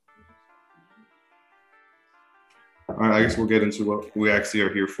All right, I guess we'll get into what we actually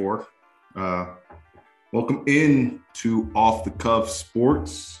are here for. Welcome in to Off the Cuff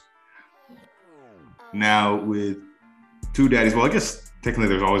Sports. Now with two daddies. Well, I guess technically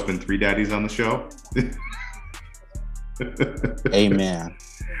there's always been three daddies on the show. Amen.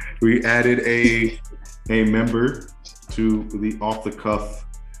 We added a member to the Off the Cuff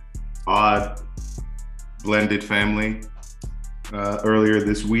odd blended family earlier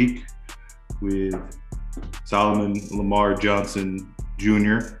this week with Solomon Lamar Johnson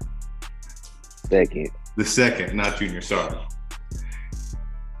Jr. The second, not junior, sorry.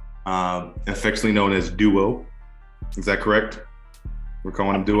 Affectionately known as Duo. Is that correct? We're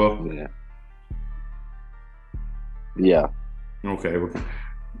calling him Duo? Yeah. Okay.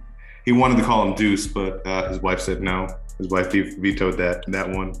 He wanted to call him Deuce, but his wife said no. His wife vetoed that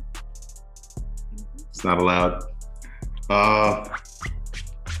one. It's not allowed.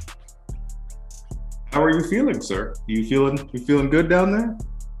 How are you feeling, sir? You feeling good down there?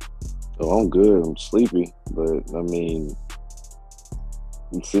 Oh, I'm good. I'm sleepy, but I mean,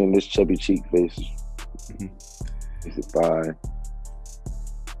 I'm seeing this chubby cheek face. Is it fine?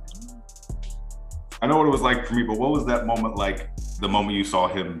 I know what it was like for me, but what was that moment like? The moment you saw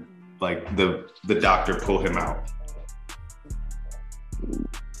him, like the doctor pull him out.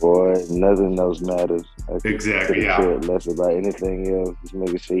 Boy, nothing else matters. Exactly. Yeah. Cared less about anything else. Just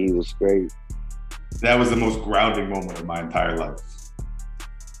making sure he was straight. That was the most grounding moment of my entire life.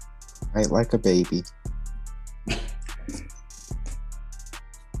 Right, like a baby.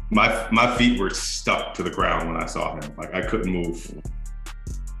 My feet were stuck to the ground when I saw him. Like I couldn't move.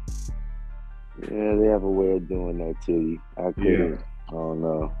 Yeah, they have a way of doing that to you. I couldn't. Yeah. I don't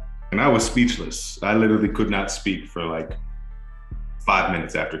know. And I was speechless. I literally could not speak for like 5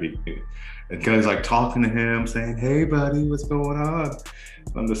 minutes after he. And Kelly's like talking to him, saying, "Hey, buddy, what's going on?"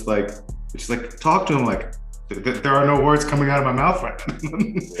 I'm just like, she's like, talk to him. Like, there are no words coming out of my mouth right now.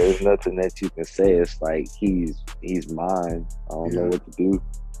 There's nothing that you can say. It's like he's mine. I don't know what to do.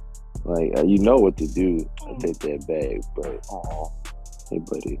 Like you know what to do. I take that bag, but hey,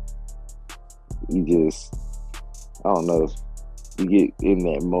 buddy, you just I don't know. You get in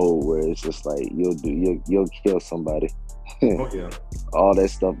that mode where it's just like you'll kill somebody. Oh yeah. All that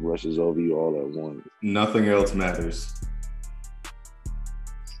stuff rushes over you all at once. Nothing else matters.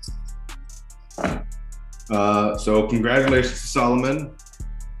 So congratulations to Solomon.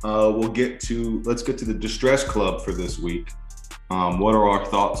 Let's get to the Distress Club for this week. What are our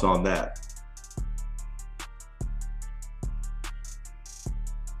thoughts on that?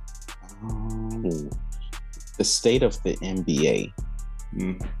 The state of the NBA.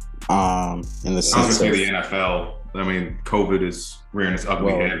 In the sense obviously the NFL. I mean, COVID is rearing its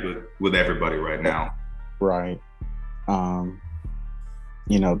ugly head with everybody right now. Right.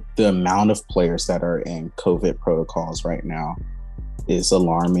 The amount of players that are in COVID protocols right now is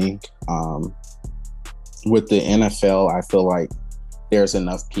alarming. With the NFL, I feel like there's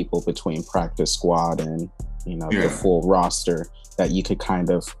enough people between practice squad and, the full roster that you could kind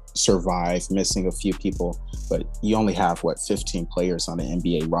of survive missing a few people. But you only have, 15 players on the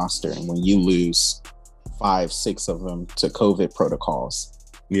NBA roster. And when you lose 5-6 of them to COVID protocols.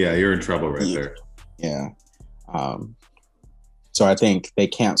 Yeah, you're in trouble there. Yeah. So I think they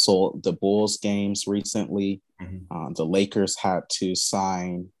canceled the Bulls games recently. Mm-hmm. The Lakers had to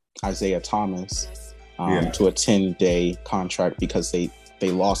sign Isaiah Thomas to a 10-day contract because they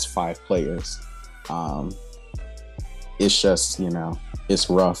lost 5 players. It's just, it's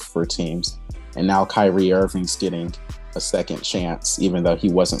rough for teams. And now Kyrie Irving's getting a second chance, even though he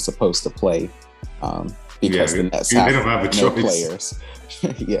wasn't supposed to play because the Nets have no players.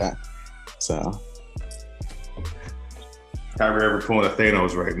 Yeah. So. Kyrie Irving pulling a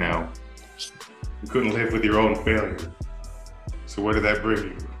Thanos right now. You couldn't live with your own failure. So where did that bring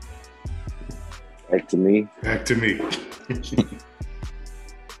you? Back to me. Back to me.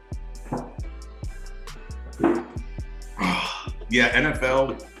 Yeah,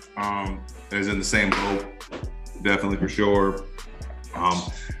 NFL is in the same boat, definitely for sure.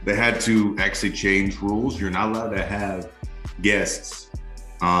 They had to actually change rules. You're not allowed to have guests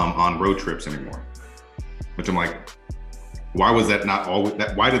on road trips anymore. Which I'm like, why was that not always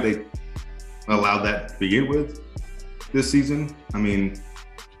that? Why did they allow that to begin with this season? I mean,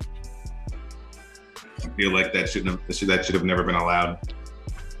 I feel like that should have never been allowed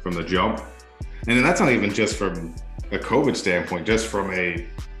from the jump. And then that's not even just from a COVID standpoint, just from a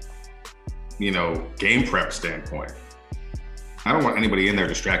game prep standpoint. I don't want anybody in there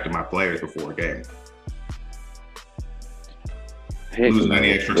distracting my players before a game. Losing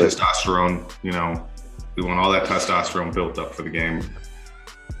any extra testosterone, we want all that testosterone built up for the game.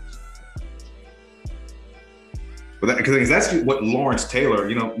 But because that's what Lawrence Taylor,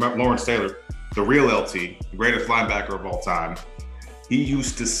 Lawrence Taylor, the real LT, the greatest linebacker of all time, he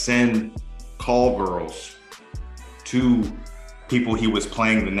used to send call girls to people he was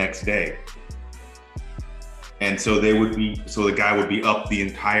playing the next day. And so the guy would be up the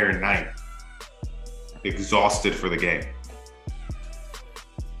entire night, exhausted for the game.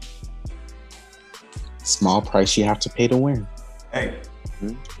 Small price you have to pay to win. Hey,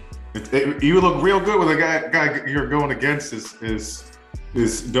 you look real good when the guy you're going against is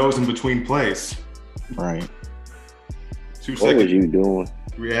dozing between plays. Right. 2 seconds. What was you doing?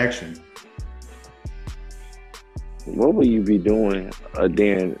 Reaction. What would you be doing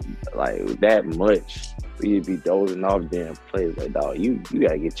then, like, that much? You'd be dozing off damn plays. Like, dog, you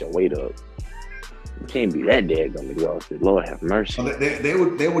gotta get your weight up. You can't be that daggone exhausted. Lord have mercy. Well,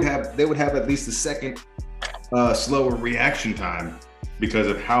 they would have at least a second slower reaction time because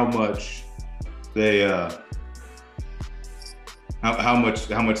of how much they how much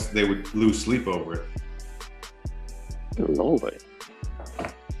they would lose sleep over it. Lord.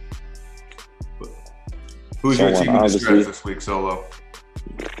 Who's your team in distress this week, Solo?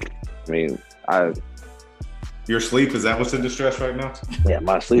 I mean, your sleep, is that what's in distress right now? Yeah,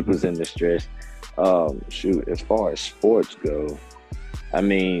 my sleep is in distress. Shoot, as far as sports go, I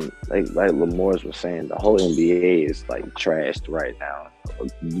mean, like Lamor's was saying, the whole NBA is like trashed right now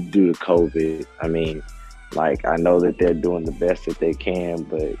due to COVID. I mean, like, I know that they're doing the best that they can,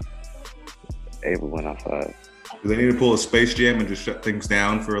 but everyone I thought. Do they need to pull a Space Jam and just shut things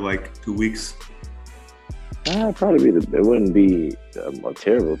down for like 2 weeks? Probably it wouldn't be a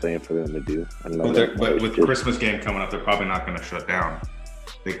terrible thing for them to do. I know but with the Christmas game coming up, they're probably not going to shut down.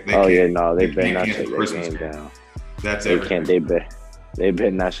 They better not shut that game down. That's they can't. They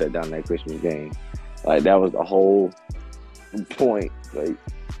better not shut down that Christmas game. Like, that was the whole point. Like,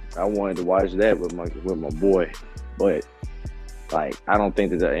 I wanted to watch that with my boy, but like, I don't think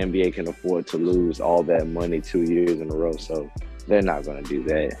that the NBA can afford to lose all that money 2 years in a row. So they're not going to do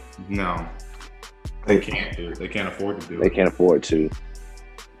that. No. They can't do it. They can't afford to do it. They can't afford to.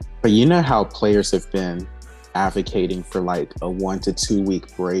 But you know how players have been advocating for like a 1 to 2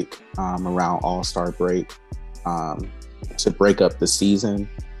 week break around All-Star break to break up the season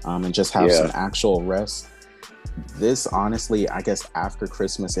and just have some actual rest. This, honestly, I guess after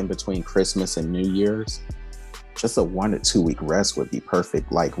Christmas, in between Christmas and New Year's, just a 1 to 2 week rest would be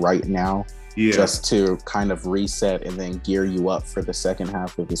perfect. Like right now, just to kind of reset and then gear you up for the second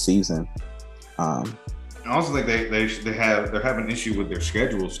half of the season. I also think they're having an issue with their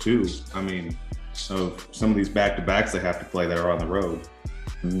schedules too. I mean, of some of these back-to-backs they have to play that are on the road.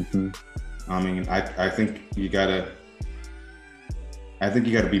 Mm-hmm. I mean, I think you gotta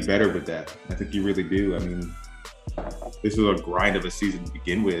be better with that. I think you really do. I mean, this is a grind of a season to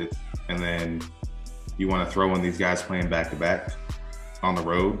begin with, and then you want to throw in these guys playing back-to-back on the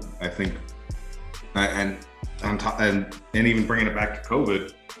road. I think, and even bringing it back to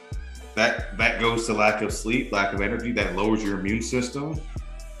COVID. That goes to lack of sleep, lack of energy. That lowers your immune system.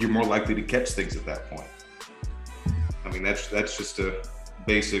 You're more likely to catch things at that point. I mean, that's just a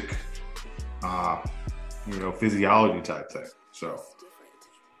basic, physiology type thing. So,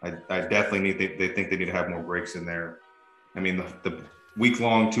 I definitely they think they need to have more breaks in there. I mean, the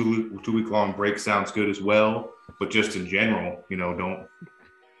week-long, 2 week-long break sounds good as well, but just in general, don't.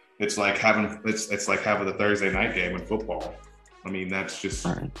 It's like having the Thursday night game in football. I mean, that's just.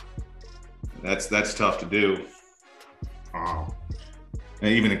 Right. That's tough to do. And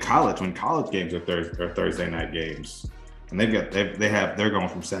even in college, when college games are Thursday night games, and they're going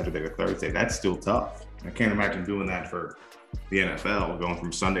from Saturday to Thursday, that's still tough. I can't imagine doing that for the NFL, going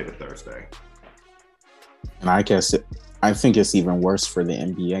from Sunday to Thursday. And I think it's even worse for the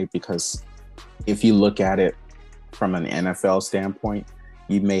NBA, because if you look at it from an NFL standpoint,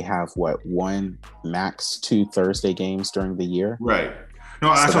 you may have 1, max 2 Thursday games during the year. Right.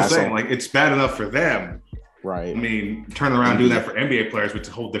 No, that's what I'm saying. Like, it's bad enough for them. Right. I mean, turn around and do that for NBA players, which is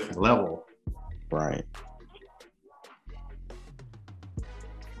a whole different level. Right.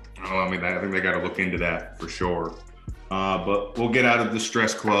 I mean, I think they got to look into that for sure. But we'll get out of the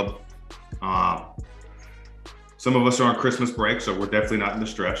stress club. Some of us are on Christmas break, so we're definitely not in the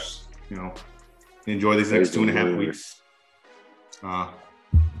stress. Enjoy these next 2.5 weeks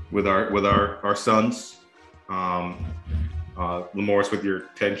with our sons. Lamor's with your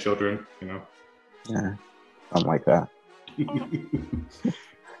 10 children, Yeah, something like that.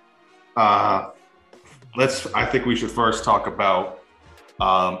 I think we should first talk about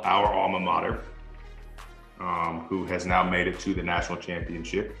our alma mater, who has now made it to the national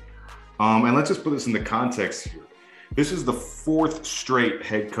championship. And let's just put this into context here. This is the 4th straight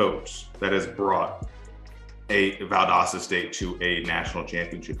head coach that has brought a Valdosta State to a national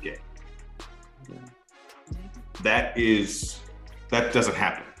championship game. That doesn't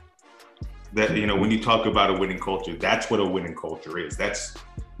happen. That, you know, when you talk about a winning culture, that's what a winning culture is. That's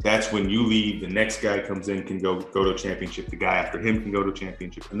when you leave, the next guy comes in, can go to a championship. The guy after him can go to a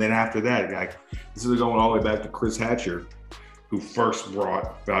championship. And then after that, like, this is going all the way back to Chris Hatcher, who first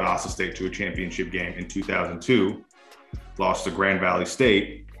brought Valdosta State to a championship game in 2002, lost to Grand Valley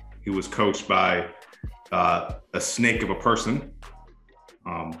State. He was coached by a snake of a person,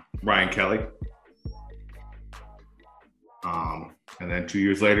 Ryan Kelly. And then 2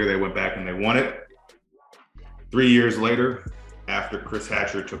 years later, they went back and they won it. 3 years later, after Chris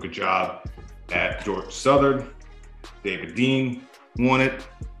Hatcher took a job at Georgia Southern, David Dean won it.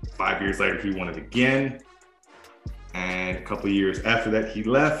 5 years later, he won it again. And a couple of years after that, he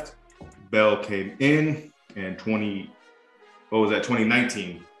left. Bell came in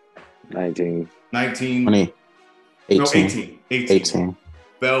 2019. 18.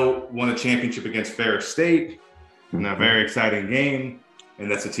 Bell won a championship against Ferris State in a very exciting game.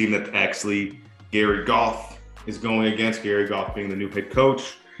 And that's a team that actually Gary Goff is going against. Gary Goff being the new head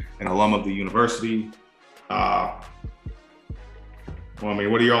coach, an alum of the university. Well, I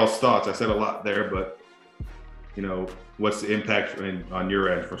mean, what are y'all's thoughts? I said a lot there, but, you know, what's the impact on your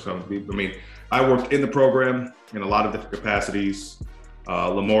end for some people? I mean, I worked in the program in a lot of different capacities.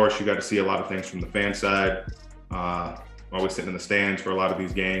 Lamorris, you got to see a lot of things from the fan side. Always sitting in the stands for a lot of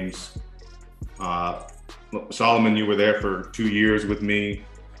these games. Solomon, you were there for 2 years with me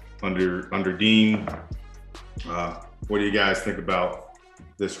under Dean. What do you guys think about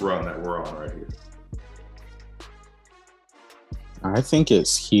this run that we're on right here? I think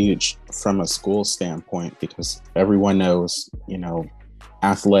it's huge from a school standpoint because everyone knows, you know,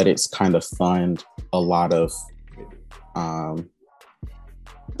 athletics kind of fund a lot of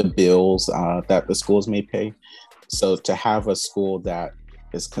the bills that the schools may pay. So to have a school that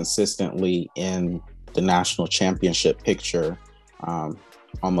is consistently in the national championship picture,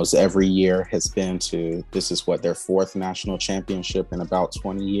 almost every year has been to, this is what, their fourth national championship in about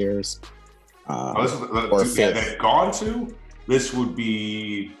 20 years. Or fifth. They've gone to? This would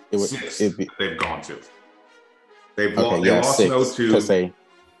be sixth they've gone to. They've lost in 02.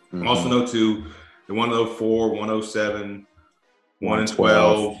 Lost in 02. They won in 04, 107, 1 in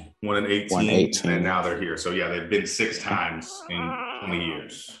 12, 1 in 18, and now they're here. So yeah, they've been 6 times in 20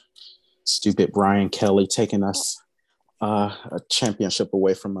 years. Stupid Brian Kelly taking us a championship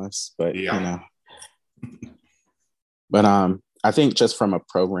away from us, but you know. But I think just from a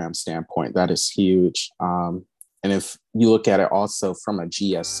program standpoint, that is huge. And if you look at it also from a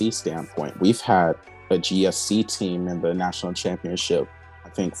GSC standpoint, we've had a GSC team in the national championship, I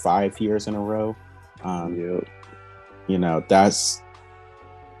think 5 years in a row. You know, that's,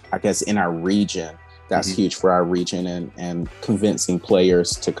 I guess, in our region, that's huge for our region, and convincing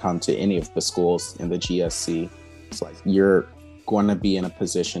players to come to any of the schools in the GSC. It's like you're going to be in a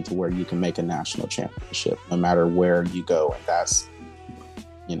position to where you can make a national championship no matter where you go. And that's,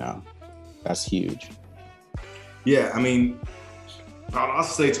 you know, that's huge. Yeah, I mean, Valdosta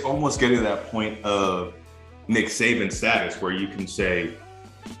State's almost getting to that point of Nick Saban status where you can say,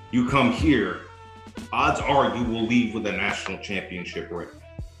 you come here, odds are you will leave with a national championship ring.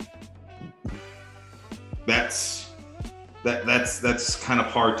 That's kind of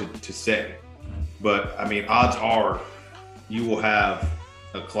hard to say. But, I mean, odds are you will have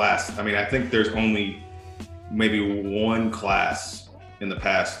a class. I mean, I think there's only maybe one class in the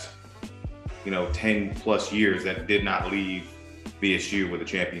past, 10 plus years that did not leave VSU with a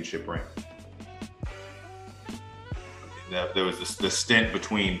championship ring. There was the stint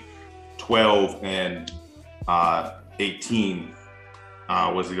between 12 and 18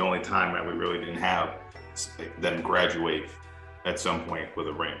 was the only time that we really didn't have them graduate at some point with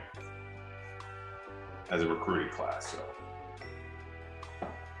a ring as a recruiting class. So,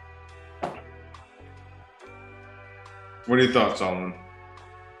 what are your thoughts, Solomon?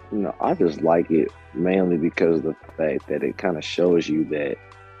 I just like it mainly because of the fact that it kind of shows you that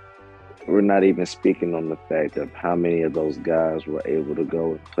we're not even speaking on the fact of how many of those guys were able to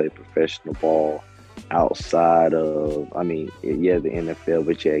go and play professional ball outside of, the NFL,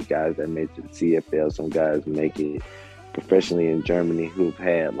 but you had guys that made it to the CFL, some guys make it professionally in Germany who've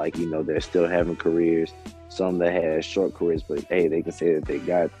had, they're still having careers, some that had short careers, but hey, they can say that they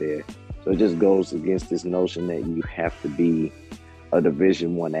got there. So it just goes against this notion that you have to be a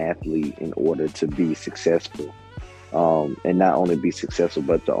Division I athlete in order to be successful. And not only be successful,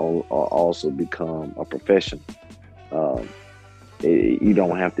 but to also become a professional. You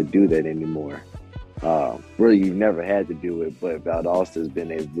don't have to do that anymore. Really, you've never had to do it, but Valdosta has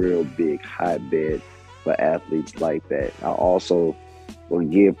been a real big hotbed for athletes like that. I also will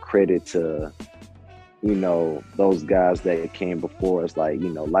give credit to, those guys that came before us, like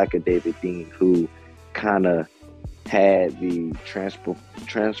a David Dean, who kind of had the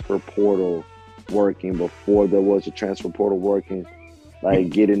transfer portal working before there was a transfer portal working, like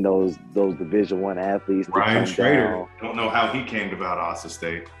getting those Division I athletes. Ryan Schrader, I don't know how he came to Valdosta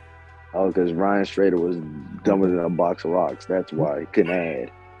State. Oh, because Ryan Schrader was dumber than a box of rocks. That's why he couldn't add.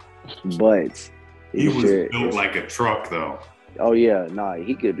 But he was built like a truck, though. Oh yeah,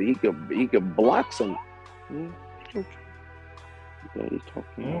 he could block some. Yeah, he's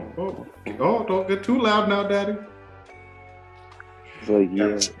talking. Oh, don't get too loud now, Daddy. So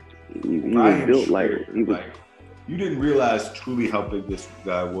yeah, he was built Schrader, you didn't realize truly how big this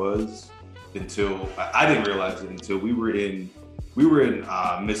guy was until I didn't realize it until we were in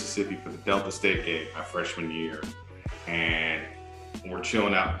Mississippi for the Delta State game my freshman year, and we're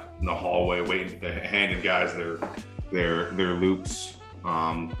chilling out in the hallway waiting to handing guys their loops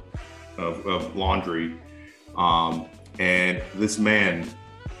of laundry, and this man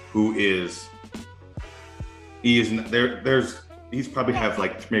who he's probably have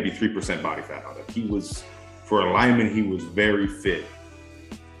like maybe 3% body fat on it. For a lineman, he was very fit,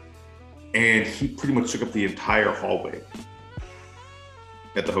 and he pretty much took up the entire hallway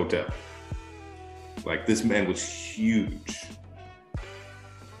at the hotel. Like, this man was huge.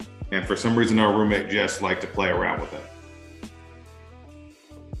 And for some reason, our roommate Jess liked to play around with him.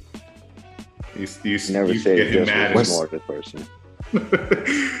 You never said Jess was smart at person. But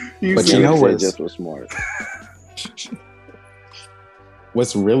you know what? Jess was smart.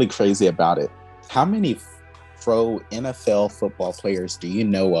 What's really crazy about it? How many pro NFL football players do you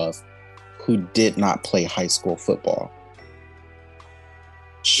know of who did not play high school football?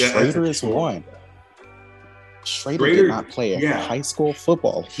 Schrader is one. Schrader did not play high school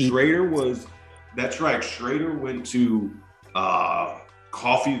football. That's right. Schrader went to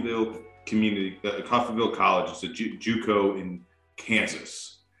Coffeyville College. It's a JUCO in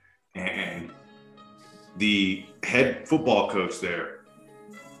Kansas. And the head football coach there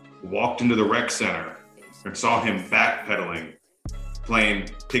walked into the rec center and saw him backpedaling, playing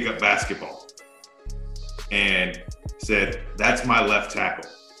pickup basketball, and said, "That's my left tackle."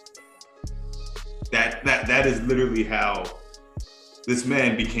 That is literally how this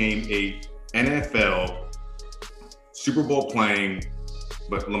man became a NFL Super Bowl playing,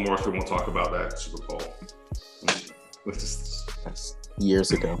 but Lamorster won't talk about that Super Bowl. That's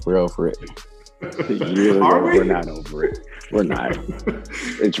years ago. We're over it. We're not over it. We're not.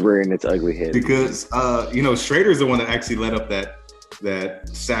 It's rearing its ugly head. Because Schrader's the one that actually led up that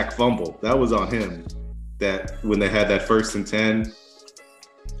sack fumble. That was on him. That when they had that 1st and 10.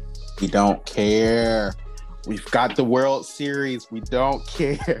 We don't care. We've got the World Series. We don't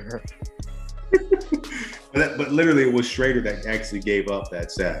care. But literally, it was Schrader that actually gave up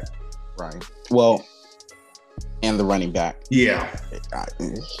that sack. Right. Well, and the running back. Yeah.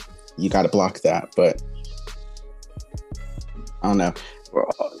 You got to block that, but I don't know.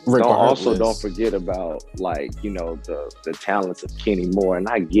 Don't forget about the talents of Kenny Moore, and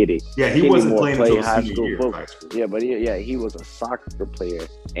I get it. Yeah, he Kenny wasn't Moore playing played until high senior school year. football. Yeah, but he was a soccer player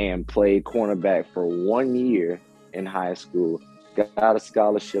and played cornerback for 1 year in high school. Got a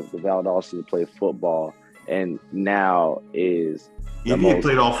scholarship to Valdosta to play football, and now is he had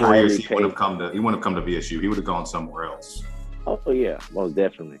played all 4 years. He wouldn't have come to VSU. He would have gone somewhere else. Oh yeah, most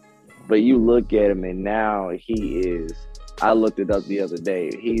definitely. But you look at him, and now he is. I looked it up the other day.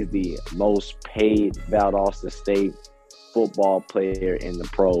 He's the most paid Valdosta State football player in the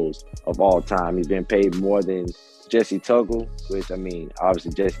pros of all time. He's been paid more than Jesse Tuggle, which,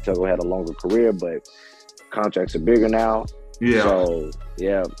 obviously Jesse Tuggle had a longer career, but contracts are bigger now. Yeah. So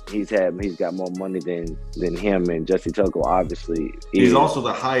yeah, he's got more money than him, and Jesse Tuggle obviously. He's also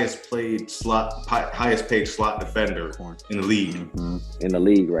the highest paid slot defender in the league. Mm-hmm. In the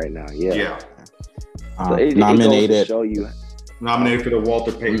league right now. Yeah. Yeah. So nominated for the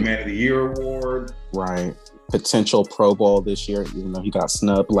Walter Payton Man of the Year award. Right. Potential Pro Bowl this year, even though he got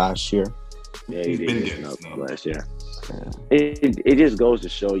snubbed last year. Yeah, he did get snubbed last year. Yeah. It just goes to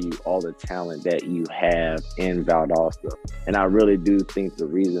show you all the talent that you have in Valdosta. And I really do think the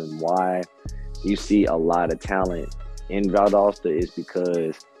reason why you see a lot of talent in Valdosta is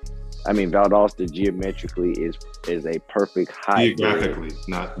because Valdosta geometrically is a perfect height. Geographically,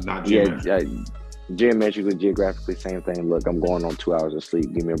 not geometrically. Geographically, same thing. Look, I'm going on 2 hours of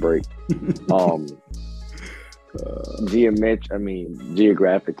sleep. Give me a break.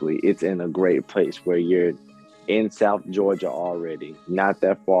 Geographically, it's in a great place where you're in South Georgia already, not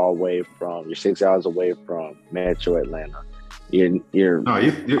that far away from. You're 6 hours away from Metro Atlanta. you're you're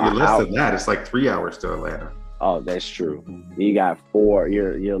less than that. It's like 3 hours to Atlanta. Oh, that's true. You got 4.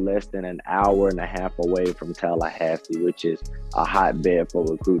 You're less than an hour and a half away from Tallahassee, which is a hotbed for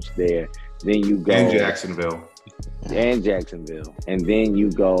recruits there. Then you go and Jacksonville, and then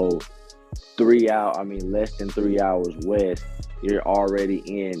you go 3 hours. I mean, less than 3 hours west. You're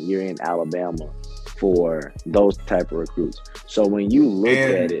in Alabama for those type of recruits. So when you look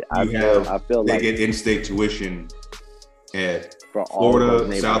at it, I feel they like get in-state tuition at for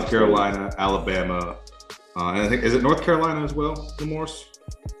Florida, South Carolina, Alabama. And I think, is it North Carolina as well, Morse?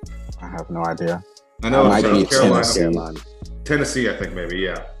 I have no idea. I know might be South Carolina. Tennessee, I think maybe,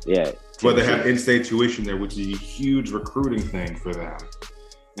 yeah. Yeah. But they have in-state tuition there, which is a huge recruiting thing for them.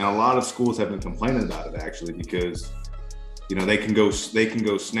 And a lot of schools have been complaining about it actually, because they can go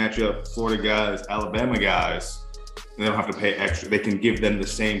snatch up Florida guys, Alabama guys, and they don't have to pay extra. They can give them the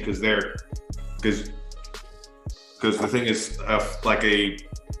same because the thing is like a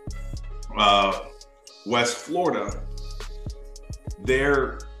West Florida,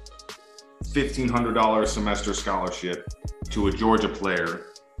 their $1,500 semester scholarship to a Georgia player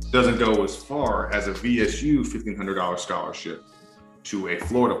doesn't go as far as a VSU $1,500 scholarship to a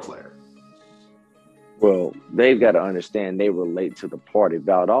Florida player. Well, they've got to understand they relate to the party.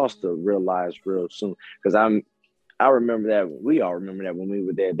 Valdosta realized real soon, because I remember that, we all remember that when we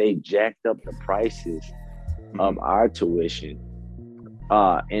were there, they jacked up the prices of our tuition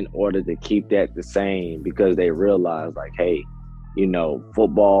in order to keep that the same, because they realized like, hey,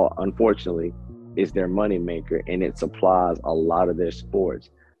 football, unfortunately, is their moneymaker, and it supplies a lot of their sports,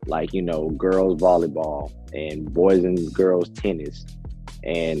 like, girls volleyball and boys and girls tennis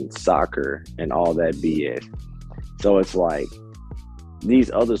and soccer and all that BS. So it's like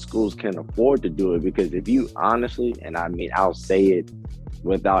these other schools can afford to do it, because if you honestly, and I mean, I'll say it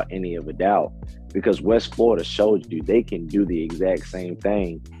without any of a doubt, because West Florida showed you they can do the exact same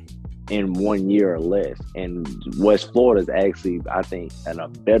thing in 1 year or less. And West Florida is actually, I think, in a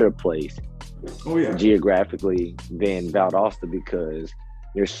better place geographically than Valdosta, because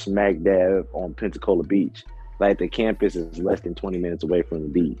you're smack dab on Pensacola Beach. Like, the campus is less than 20 minutes away from the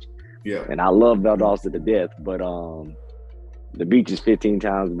beach. Yeah. And I love Valdosta to death, but the beach is 15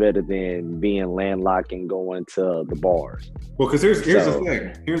 times better than being landlocked and going to the bars. Well, because here's the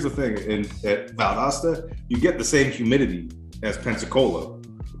thing. Here's the thing. At Valdosta, you get the same humidity as Pensacola,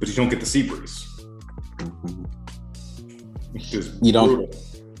 but you don't get the sea breeze. You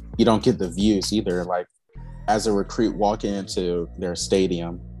don't get the views either. Like, as a recruit walking into their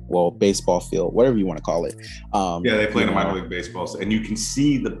stadium, baseball field, whatever you want to call it. They play in a minor league baseball, and you can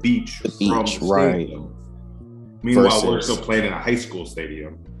see the beach from the stadium. Right. Meanwhile, we're still playing in a high school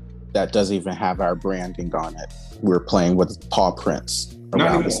stadium that doesn't even have our branding on it. We're playing with paw prints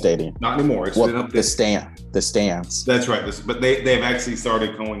around the stadium. Not anymore. It's been up the stands. That's right. But they've actually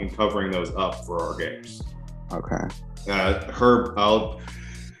started going and covering those up for our games. Okay.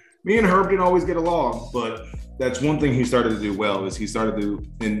 Me and Herb didn't always get along, but that's one thing he started to do well, is he started to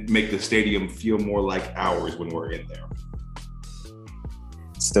make the stadium feel more like ours when we're in there.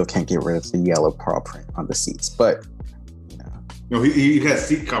 Still can't get rid of the yellow paw print on the seats, but no, he has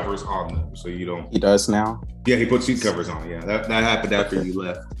seat covers on them, so you don't. He does now. Yeah, he put seat covers on. Yeah, that happened after you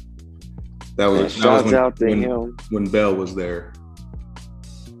left. Shouts out to him when Bell was there.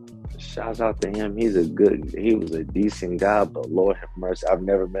 Shouts out to him. He was a decent guy, but Lord have mercy, I've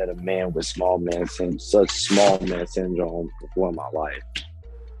never met a man with such small man syndrome before in my life.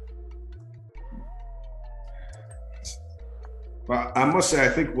 Well, I must say, I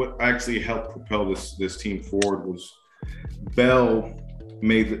think what actually helped propel this team forward was Bell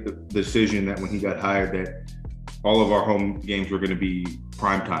made the decision that when he got hired, that all of our home games were going to be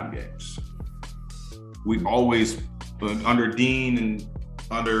primetime games. We always, under Dean and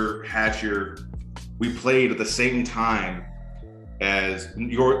under Hatcher, we played at the same time as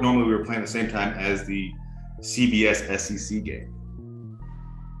normally we were playing at the same time as the CBS SEC game.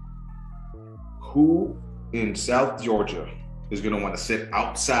 Who in South Georgia is going to want to sit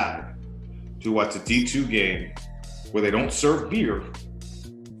outside to watch a D2 game where they don't serve beer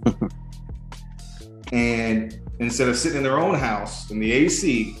and instead of sitting in their own house in the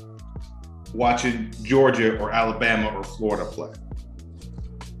AC watching Georgia or Alabama or Florida play?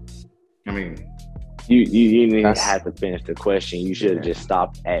 I mean, you didn't have to finish the question. You should have just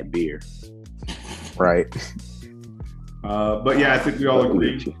stopped at beer. Right. But yeah, I think we all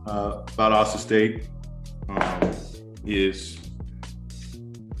agree Valdosta State is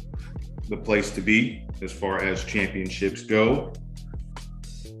the place to be as far as championships go.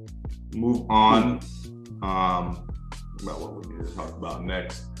 Move on. About what we need to talk about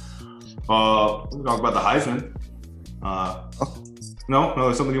next. We'll talk about the Heisman.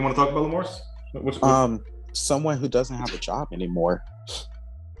 No, something you want to talk about, Lamorse? Someone who doesn't have a job anymore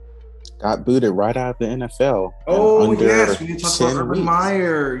got booted right out of the NFL. Oh yes, we need to talk about Urban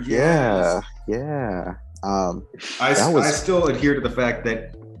Meyer. Yes. Yeah. I still adhere to the fact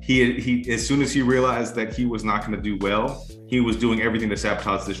that he as soon as he realized that he was not going to do well, he was doing everything to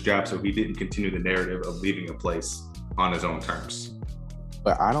sabotage this job, so he didn't continue the narrative of leaving a place on his own terms.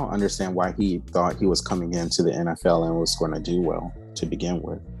 But I don't understand why he thought he was coming into the NFL and was going to do well to begin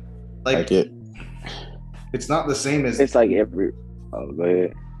with. It's not the same as. It's like every. Oh, go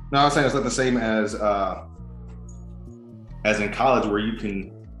ahead. No, I was saying it's not the same as in college where you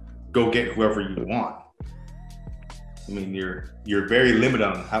can go get whoever you want. I mean, you're very limited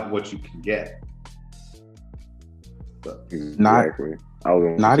on what you can get. But exactly.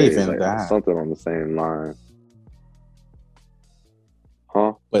 Not even like that. Something on the same line.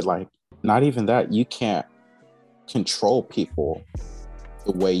 Huh? But like, not even that. You can't control people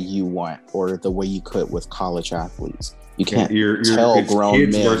the way you want or the way you could with college athletes. You can't tell grown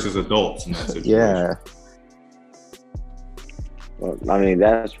kids men versus adults in that situation. Yeah. Well, I mean,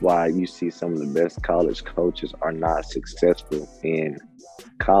 that's why you see some of the best college coaches are not successful in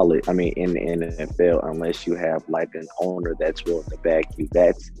college. I mean, in the NFL, unless you have like an owner that's willing to back you.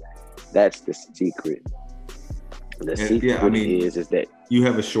 That's the secret. The secret is that you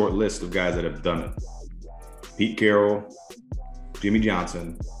have a short list of guys that have done it. Pete Carroll, Jimmy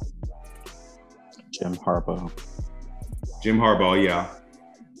Johnson, Jim Harbaugh, yeah.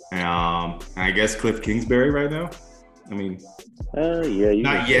 I guess Cliff Kingsbury right now. I mean,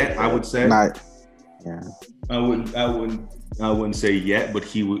 not yet. I would say. Yeah. I wouldn't say yet, but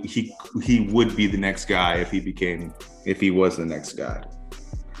he would be the next guy if he was the next guy.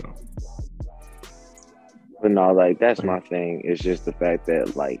 So. But no, like that's my thing. It's just the fact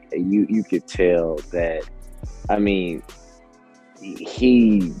that like you could tell that. I mean,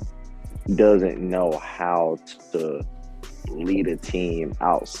 he doesn't know how to lead a team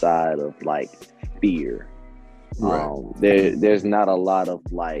outside of like fear. Right. There's not a lot of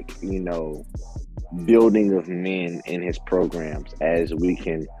like, building of men in his programs, as we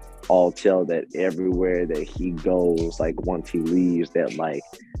can all tell that everywhere that he goes, like once he leaves, that like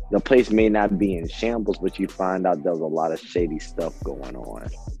the place may not be in shambles, but you find out there's a lot of shady stuff going on.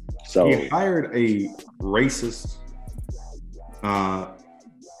 So he hired a racist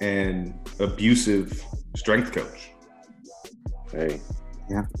and abusive strength coach. Hey.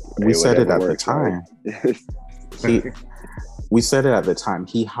 Yeah. We said it at the time. We said it at the time.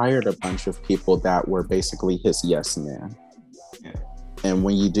 He hired a bunch of people that were basically his yes man. Yeah. And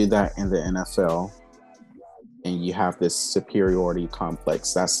when you do that in the NFL and you have this superiority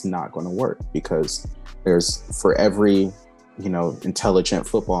complex, that's not going to work, because for every, intelligent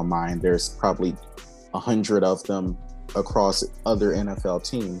football mind, there's probably 100 of them across other NFL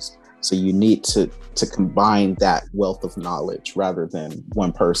teams. So you need to combine that wealth of knowledge rather than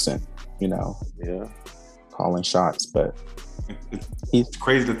one person, calling shots. But it's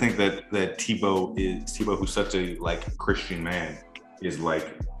crazy to think that Tebow, who's such a like Christian man, is like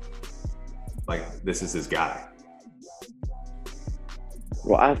this is his guy.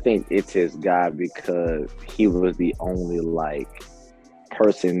 Well, I think it's his guy because he was the only like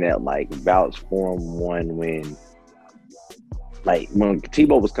person that like vouched for him when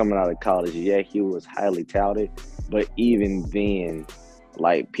Tebow was coming out of college. Yeah, he was highly touted, but even then,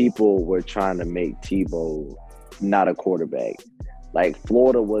 like people were trying to make Tebow not a quarterback. Like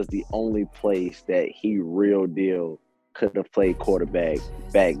Florida was the only place that he real deal could have played quarterback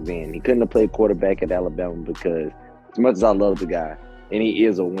back then. He couldn't have played quarterback at Alabama because, as much as I love the guy, and he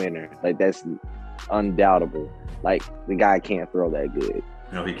is a winner, like that's undoubtable. Like the guy can't throw that good.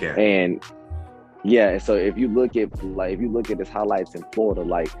 No, he can't. And yeah, so if you look at his highlights in Florida,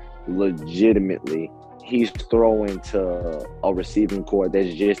 like legitimately, he's throwing to a receiving core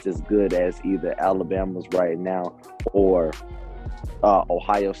that's just as good as either Alabama's right now or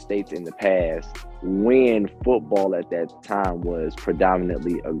Ohio State's in the past, when football at that time was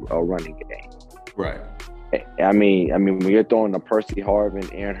predominantly a running game. Right. I mean, when you're throwing to Percy Harvin,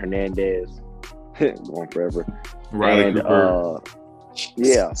 Aaron Hernandez, going forever, Riley Cooper.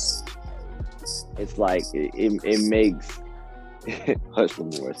 Yeah, it's like it makes hush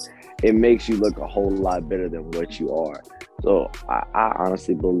Lamorse. It makes you look a whole lot better than what you are. So I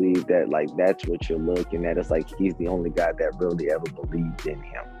honestly believe that like that's what you're looking at. It's like he's the only guy that really ever believed in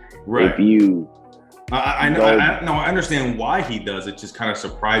him. Right. If you, I understand why he does. It's just kind of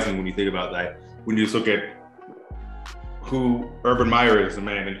surprising when you think about that. When you just look at who Urban Meyer is as a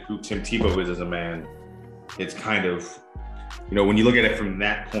man and who Tim Tebow is as a man, it's kind of, when you look at it from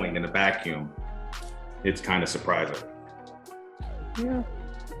that point in the vacuum, it's kind of surprising. Yeah.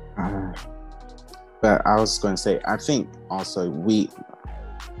 But I was going to say, I think also we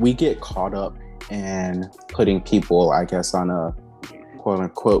get caught up in putting people, I guess, on a quote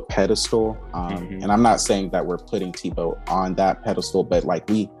unquote pedestal. And I'm not saying that we're putting Tebow on that pedestal, but like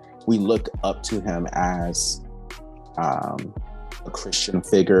we look up to him as a Christian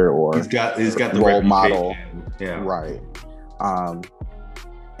figure, or he's got the role model. Yeah. Right.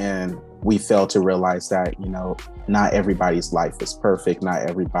 And we fail to realize that, you know, not everybody's life is perfect. Not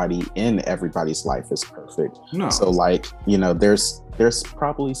everybody in everybody's life is perfect. No. So like, you know, there's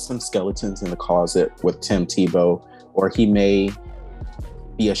probably some skeletons in the closet with Tim Tebow, or he may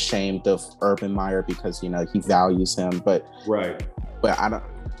be ashamed of Urban Meyer because, you know, he values him, but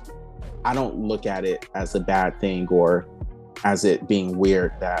I don't look at it as a bad thing or as it being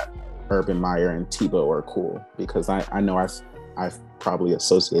weird that Urban Meyer and Tebow are cool, because I know I've probably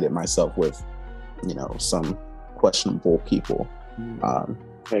associated myself with, you know, some questionable people.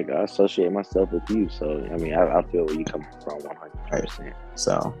 Heck, I associate myself with you, so I mean, I feel where you come from 100%. Right.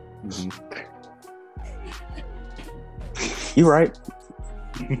 So, you right.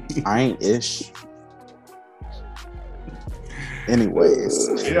 I ain't ish.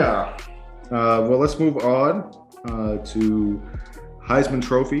 Anyways, yeah. Well, let's move on to Heisman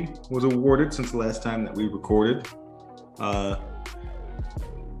Trophy was awarded since the last time that we recorded.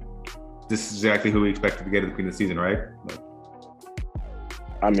 This is exactly who we expected to get at the beginning of the season, right?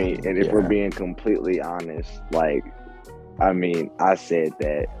 I mean, and if we're being completely honest, like, I mean, I said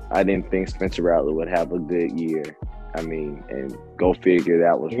that I didn't think Spencer Rattler would have a good year. I mean, and go figure,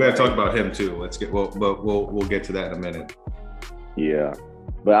 that was. We gotta talk about him too. We'll get to that in a minute. Yeah,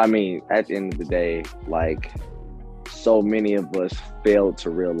 but I mean, at the end of the day, like, so many of us failed to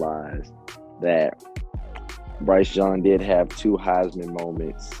realize that Bryce Young did have 2 Heisman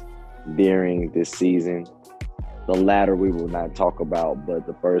moments during this season. The latter we will not talk about, but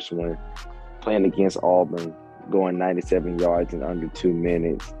the first one, playing against Auburn, going 97 yards in under 2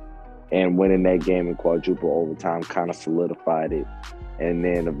 minutes, and winning that game in quadruple overtime kind of solidified it. And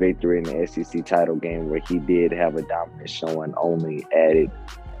then a victory in the SEC title game where he did have a dominant showing only added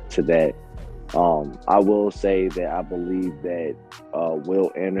to that. I will say that I believe that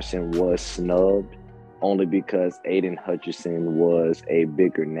Will Anderson was snubbed only because Aiden Hutchinson was a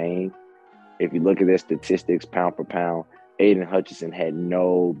bigger name. If you look at their statistics pound for pound, Aiden Hutchinson had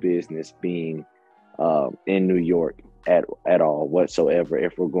no business being in New York at all whatsoever,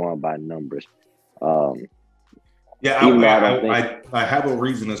 if we're going by numbers. I have a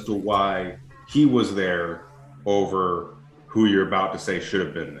reason as to why he was there over who you're about to say should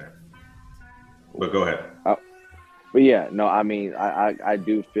have been there. But go ahead. But yeah, no, I mean, I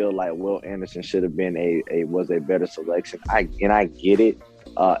do feel like Will Anderson should have been was a better selection. I get it.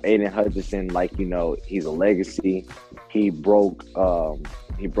 Aiden Hutchinson, like, you know, he's a legacy. He broke a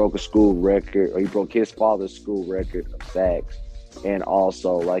school record, or he broke his father's school record of sacks, and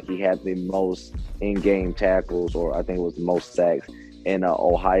also like he had the most in-game tackles, or I think it was the most sacks in an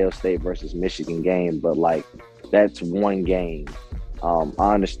Ohio State versus Michigan game. But like, that's one game.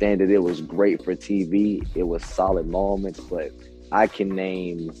 I understand that it was great for TV. It was solid moments, but I can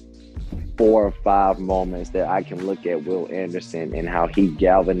name 4 or 5 moments that I can look at Will Anderson and how he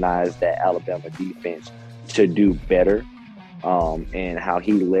galvanized that Alabama defense to do better, and how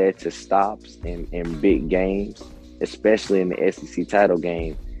he led to stops in big games, especially in the SEC title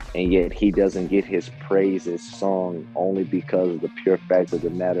game. And yet he doesn't get his praises sung only because of the pure fact of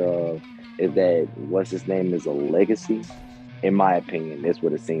the matter of is that what's his name is a legacy. In my opinion, that's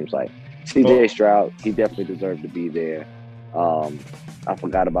what it seems like. CJ Stroud, he definitely deserved to be there. I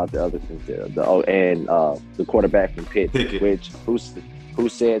forgot about the other things there. The quarterback from Pitt, who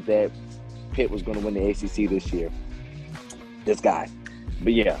said that Pitt was going to win the ACC this year. This guy.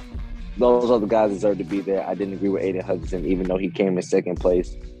 But yeah, those other guys deserve to be there. I didn't agree with Aiden Hutchinson, even though he came in second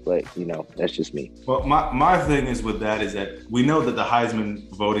place. But, you know, that's just me. Well, my thing is with that is that we know that the Heisman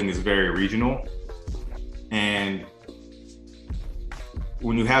voting is very regional. And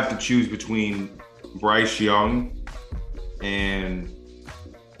when you have to choose between Bryce Young and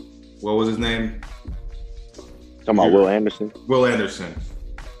what was his name? Talking about Will Anderson? Will Anderson.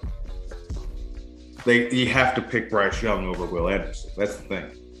 You have to pick Bryce Young over Will Anderson. That's the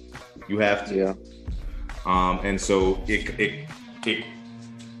thing. You have to. Yeah. And so it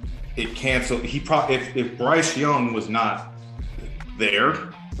canceled. If Bryce Young was not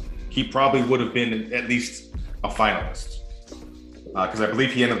there, he probably would have been at least a finalist. Because I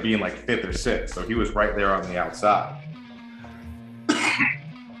believe he ended up being like 5th or 6th, so he was right there on the outside.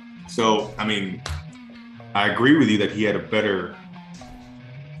 So, I mean, I agree with you that he had a better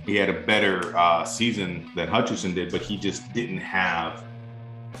he had a better season than Hutchinson did, but he just didn't have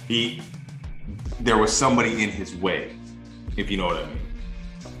there was somebody in his way, if you know what I mean.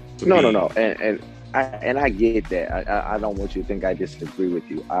 No. And I get that. I don't want you to think I disagree with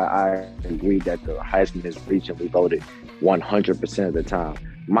you. I agree that the Heisman is regionally voted 100% of the time.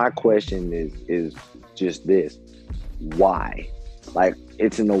 My question is just this: why? Like,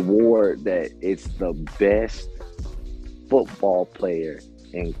 it's an award that it's the best football player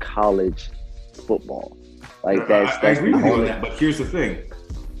in college football. Like, that's I agree with you on that. But here's the thing: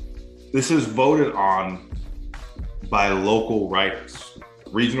 this is voted on by local writers,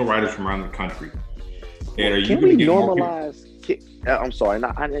 regional writers from around the country. And are you can we normalize? I'm sorry,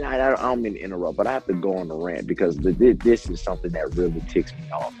 I don't mean to interrupt, but I have to go on the rant because this is something that really ticks me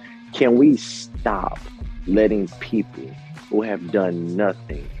off. Can we stop letting people who have done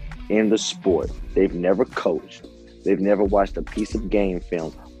nothing in the sport? They've never coached. They've never watched a piece of game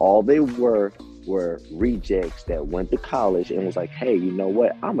film. All they were rejects that went to college and was like, hey, you know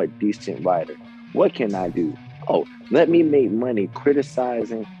what? I'm a decent writer. What can I do? Oh, let me make money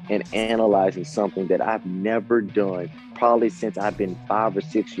criticizing and analyzing something that I've never done probably since I've been 5 or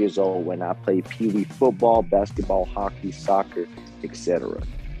 6 years old when I played pee-wee football, basketball, hockey, soccer, etc.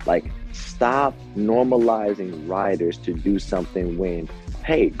 Like, stop normalizing writers to do something when,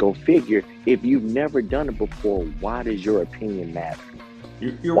 hey, go figure, if you've never done it before, why does your opinion matter?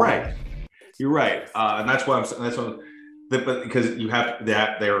 You're right. You're right. And that's why but because you have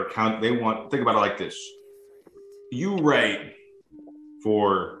that, their account, think about it like this. You write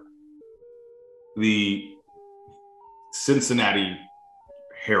for the Cincinnati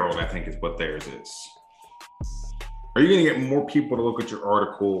Herald, I think is what theirs is. Are you going to get more people to look at your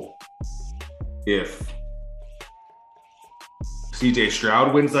article if CJ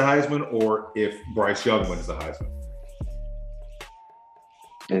Stroud wins the Heisman or if Bryce Young wins the Heisman?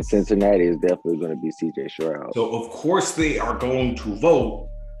 And Cincinnati is definitely going to be CJ Stroud. So, of course, they are going to vote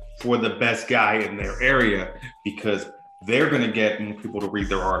for the best guy in their area because they're going to get more people to read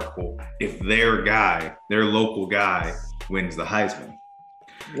their article if their local guy, wins the Heisman.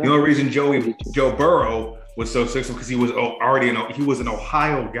 Yeah. The only reason Joe Burrow was so successful because he was he was an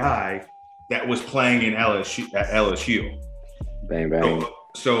Ohio guy that was playing in LSU. Bang, bang.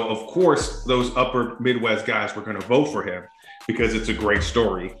 So of course, those upper Midwest guys were going to vote for him because it's a great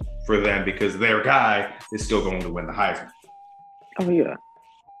story for them because their guy is still going to win the Heisman. Oh, yeah.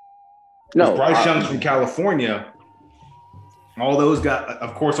 No, Bryce Young's from California. All those guys,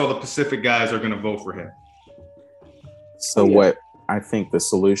 of course, all the Pacific guys are going to vote for him. So what I think the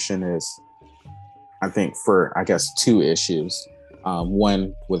solution is, for, two issues.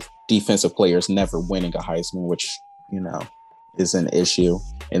 One, with defensive players never winning a Heisman, which, is an issue.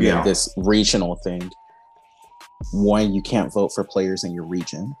 And then this regional thing. One, you can't vote for players in your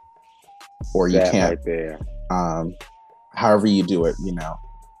region. Or you can't, right there. However you do it,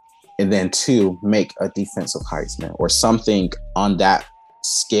 And then two, make a defensive Heisman or something on that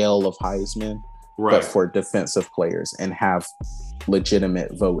scale of Heisman, but for defensive players and have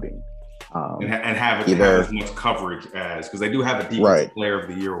legitimate voting. And have as much coverage because they do have a defensive player of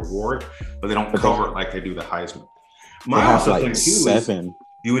the year award, but they don't cover it like they do the Heisman. My also thing too is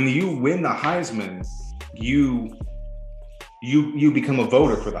when you win the Heisman, you become a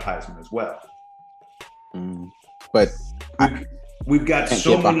voter for the Heisman as well. But we've got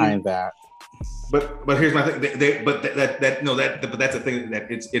so many behind that. But here's my thing. But that's a thing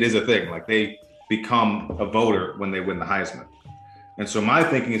that it is a thing. Like they become a voter when they win the Heisman. And so my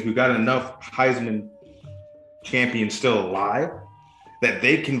thinking is we've got enough Heisman champions still alive that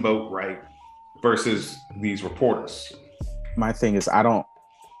they can vote right versus these reporters. My thing is I don't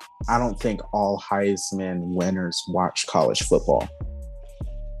think all Heisman winners watch college football.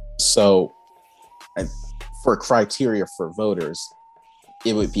 So for criteria for voters,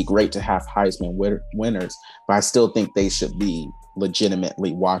 it would be great to have Heisman winners, but I still think they should be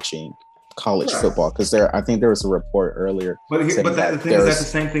legitimately watching college football because I think there was a report earlier. But the thing is that's the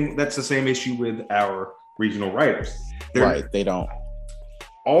same thing. That's the same issue with our regional writers. They don't.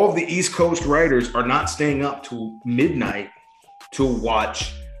 All of the East Coast writers are not staying up till midnight to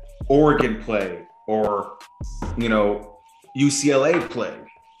watch Oregon play or UCLA play.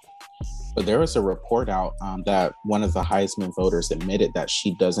 But there was a report out that one of the Heisman voters admitted that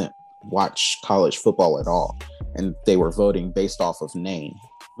she doesn't watch college football at all, and they were voting based off of name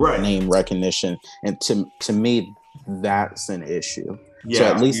recognition. And to me, that's an issue. Yeah, so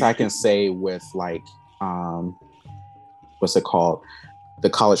at least I can say with what's it called, the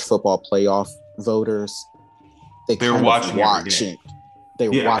college football playoff voters, they're watching. They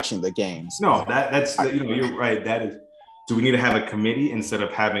were watching the games. No, that's you're right. That is. do we need to have a committee instead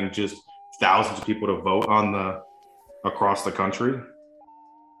of having just thousands of people to vote across the country?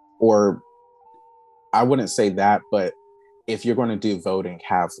 Or I wouldn't say that, but if you're going to do voting,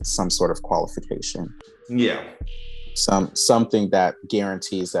 have some sort of qualification. Yeah. Something that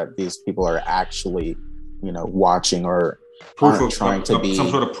guarantees that these people are actually, watching or trying to be some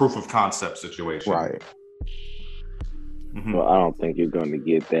sort of proof of concept situation. Right. Mm-hmm. Well, I don't think you're going to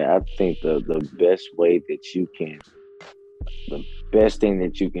get that. I think the best way that the best thing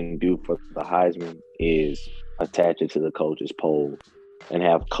that you can do for the Heisman is attach it to the coaches poll and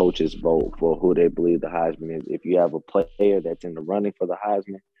have coaches vote for who they believe the Heisman is. If you have a player that's in the running for the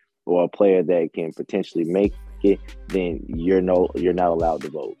Heisman or a player that can potentially make it, then you're not allowed to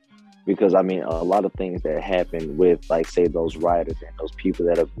vote. Because, I mean, a lot of things that happen with, like, say, those writers and those people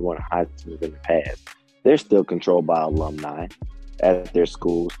that have won Heisman in the past, they're still controlled by alumni at their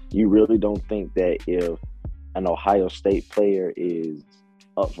schools. You really don't think that if an Ohio State player is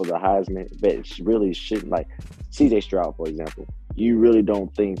up for the Heisman, that really shouldn't, like C.J. Stroud, for example, you really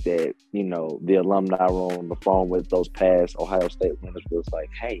don't think that, the alumni were on the phone with those past Ohio State winners was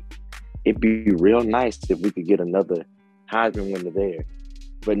like, hey, it'd be real nice if we could get another Heisman winner there.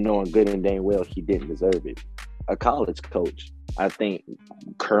 But knowing good and dang well he didn't deserve it. A college coach, I think,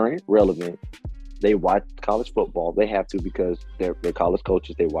 current, relevant, they watch college football. They have to because they're college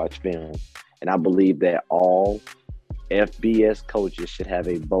coaches. They watch film. And I believe that all FBS coaches should have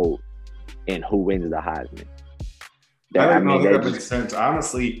a vote in who wins the Heisman. That makes sense.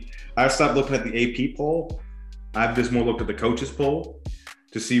 Honestly, I've stopped looking at the AP poll. I've just more looked at the coaches poll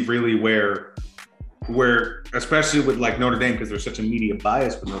to see really where especially with like Notre Dame, because there's such a media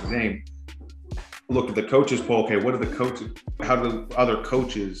bias with Notre Dame. Look at the coaches poll. Okay, how do other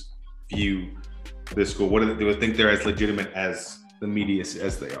coaches view this school? What do they think they're as legitimate as the media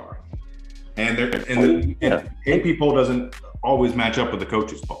as they are? And the AP poll doesn't always match up with the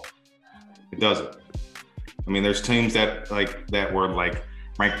coaches poll. It doesn't. I mean, there's teams that were like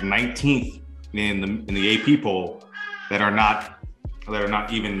ranked 19th in the AP poll that are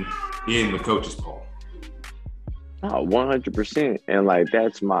not even in the coaches poll. Oh, 100%. And like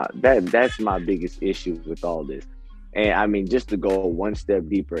that's my biggest issue with all this. And I mean, just to go one step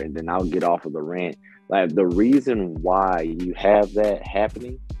deeper, and then I'll get off of the rant. Like, the reason why you have that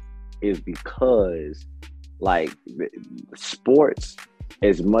happening is because, like, sports,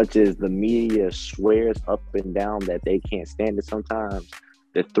 as much as the media swears up and down that they can't stand it sometimes,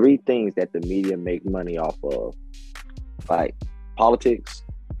 the three things that the media make money off of, like politics,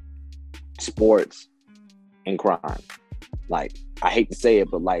 sports, and crime. Like, I hate to say it,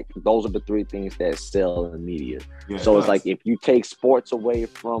 but like, those are the three things that sell in the media. Yeah, so it's like, if you take sports away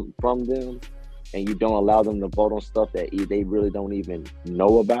from them and you don't allow them to vote on stuff that they really don't even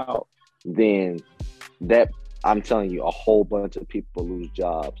know about, then that, I'm telling you, a whole bunch of people lose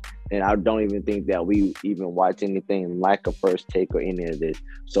jobs. And I don't even think that we even watch anything like a First Take or any of this.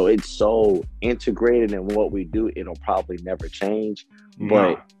 So it's so integrated in what we do, it'll probably never change.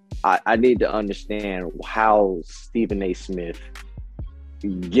 No. But I need to understand how Stephen A. Smith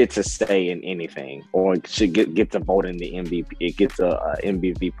gets a say in anything, or should get to vote in the MVP. It gets a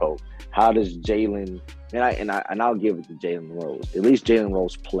MVP vote. How does Jalen, and I'll give it to Jalen Rose. At least Jalen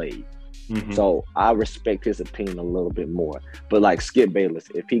Rose played. Mm-hmm. So I respect his opinion a little bit more. But like Skip Bayless,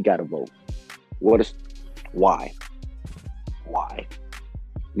 if he got a vote, why?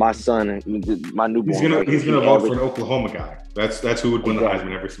 My son, my newborn, he's gonna vote for an Oklahoma guy. That's who would win the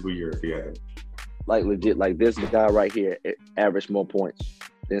Heisman every single year if he had it. Like, legit, like this guy right here averaged more points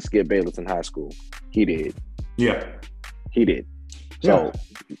than Skip Bayless in high school. He did. Yeah, he did. So,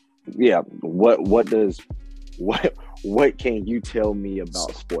 yeah. What can you tell me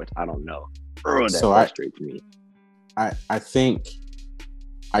about sports? I don't know. That frustrates me. I think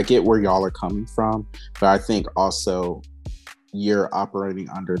I get where y'all are coming from, but I think also you're operating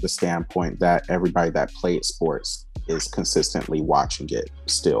under the standpoint that everybody that played sports is consistently watching it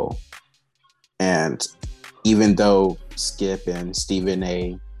still. And even though Skip and Stephen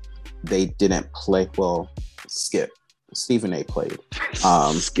A., they didn't play, Stephen A. played.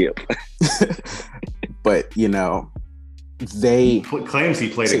 Skip. But, they... claims he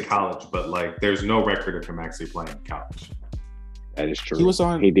played in college, but like there's no record of him actually playing in college. That is true. He was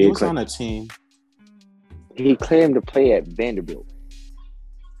on a team. He claimed to play at Vanderbilt.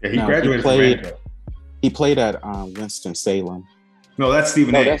 Yeah, he graduated from Vanderbilt. He played at Winston-Salem. No, that's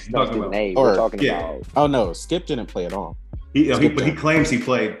Stephen A. That's not Stephen A. We're talking about. Oh no, Skip didn't play at all. He claims he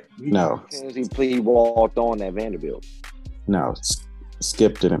played. No, he walked on at Vanderbilt. No,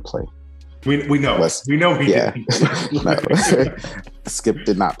 Skip didn't play. We know. We know he didn't. No. Skip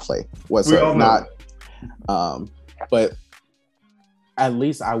did not play. But at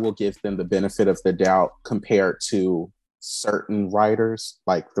least I will give them the benefit of the doubt compared to certain writers,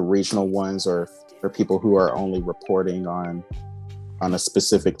 like the regional ones or people who are only reporting on a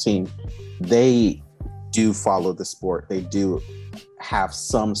specific team. They do follow the sport. They do have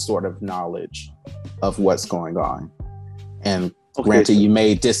some sort of knowledge of what's going on. And granted, you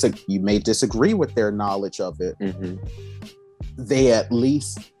may disagree with their knowledge of it. Mm-hmm. They at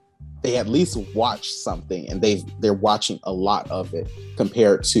least watch something, and they're watching a lot of it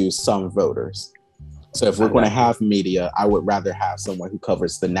compared to some voters. So if we're going to have media, I would rather have someone who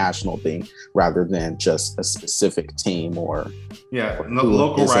covers the national thing rather than just a specific team or. Yeah, the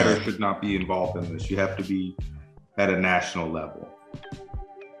local writers should not be involved in this. You have to be at a national level.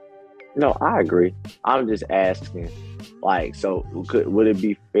 No, I agree. I'm just asking, so would it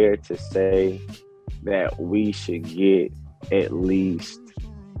be fair to say that we should get at least,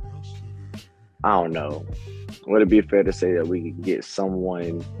 I don't know, would it be fair to say that we could get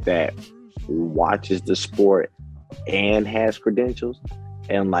someone that watches the sport and has credentials,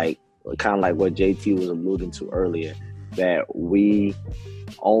 and kind of like what JT was alluding to earlier, that we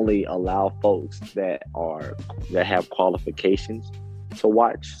only allow folks that have qualifications to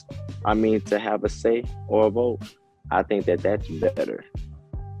watch, to have a say or a vote? I think that's better.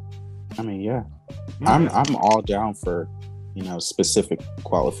 I mean, yeah. I'm all down for, specific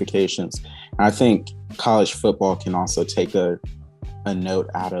qualifications. And I think college football can also take a note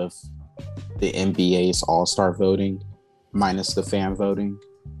out of the NBA's all-star voting, minus the fan voting.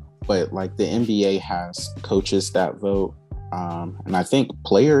 But the NBA has coaches that vote. And I think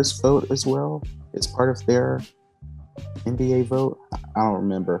players vote as well. It's part of their NBA vote. I don't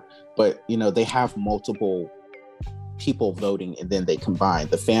remember. But, they have multiple people voting, and then they combine.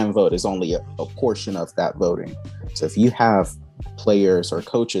 The fan vote is only a portion of that voting. So if you have players or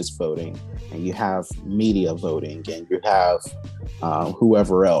coaches voting, and you have media voting, and you have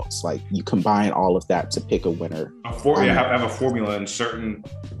whoever else, you combine all of that to pick a winner. Have a formula in certain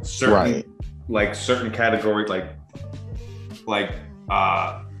right. Certain categories, like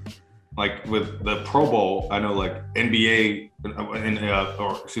with the Pro Bowl, I know NBA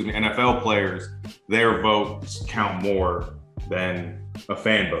NFL players, their votes count more than a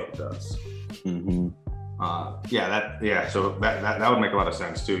fan vote does. Mm-hmm. So that would make a lot of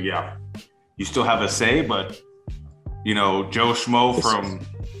sense too. Yeah, you still have a say, but Joe Schmo from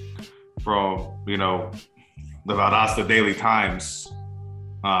the Valdosta Daily Times,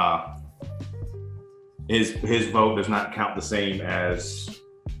 his vote does not count the same as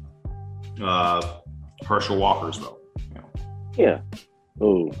Herschel Walker's vote. Yeah.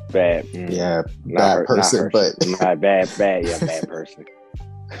 Oh, bad. Yeah, bad person, but not bad. Yeah, bad person.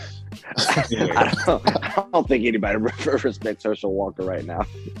 I don't think anybody respects Herschel Walker right now.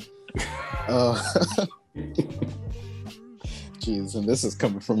 Jeez, and this is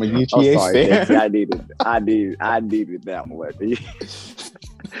coming from a UGA fan. I needed that one.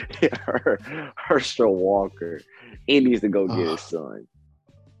 Herschel Walker, he needs to go get his son.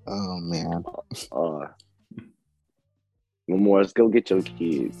 Oh man. More, let's go get your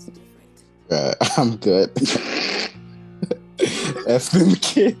kids. I'm good. F them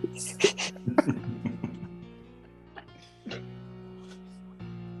kids.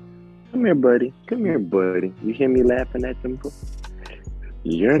 Come here, buddy. You hear me laughing at them?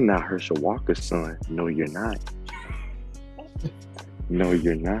 You're not Herschel Walker's son. No, you're not. No,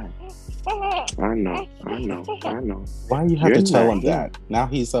 you're not. I know. Why you have to tell him that? Now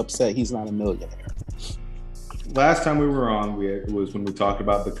he's upset he's not a millionaire. Last time we were on, was when we talked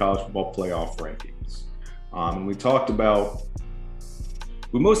about the college football playoff rankings. And we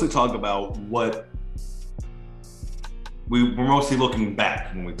mostly talked about what we were mostly looking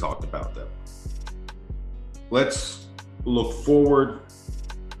back when we talked about them. Let's look forward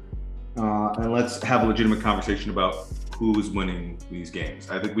and let's have a legitimate conversation about who's winning these games.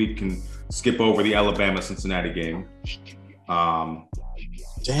 I think we can skip over the Alabama-Cincinnati game.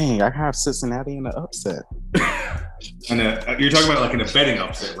 Dang, I have Cincinnati in an upset. And you're talking about in a betting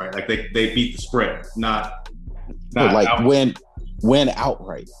upset, right? They beat the spread, not win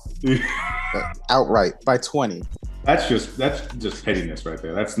outright. Outright by 20. That's just pettiness right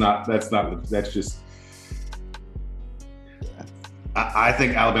there. That's just. Yeah. I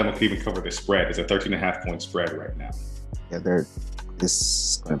think Alabama could even cover the spread. It's a 13.5 point spread right now. Yeah,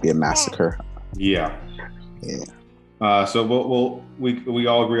 it's going to be a massacre. Yeah. Yeah. So we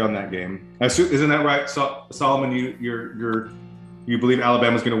all agree on that game. Isn't that right, Solomon? You believe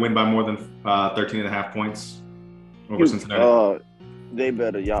Alabama's going to win by more than 13.5 points over Cincinnati? They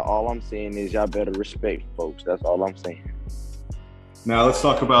better. Y'all. All I'm saying is y'all better respect folks. That's all I'm saying. Now let's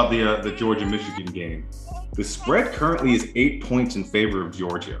talk about the Georgia-Michigan game. The spread currently is 8 points in favor of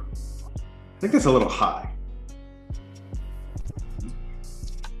Georgia. I think that's a little high.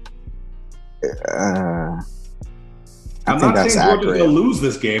 I'm not saying Georgia's going to lose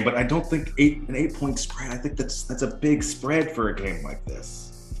this game, but I don't think an 8 point spread. I think that's a big spread for a game like this.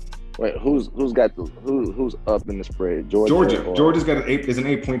 Wait, who's up in the spread? Georgia's got is an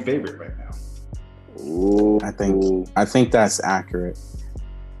 8 point favorite right now. Ooh, I think that's accurate.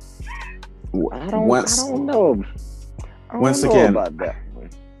 I don't know. Once again, about that.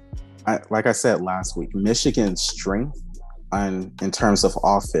 Like I said last week, Michigan's strength in terms of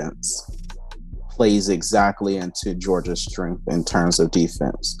offense plays exactly into Georgia's strength in terms of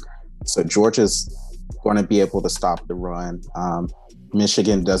defense. So Georgia's going to be able to stop the run.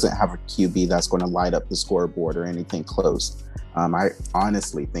 Michigan doesn't have a QB that's going to light up the scoreboard or anything close. I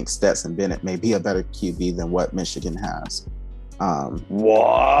honestly think Stetson Bennett may be a better QB than what Michigan has.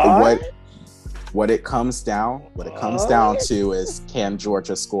 What it comes down to is, can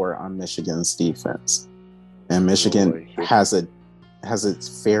Georgia score on Michigan's defense? And Michigan has a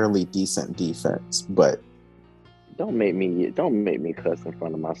fairly decent defense, but don't make me cuss in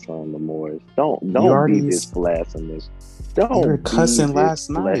front of my son Lamores. Don't be this blasphemous. Don't be cussing last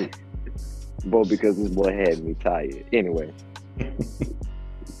night, bro, because this boy had me tired. Anyway, all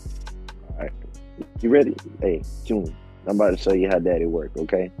right, you ready? Hey, June, I'm about to show you how daddy work.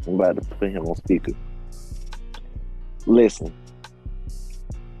 Okay, I'm about to put him on speaker. Listen,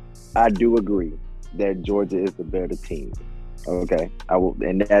 I do agree that Georgia is the better team. Okay, I will,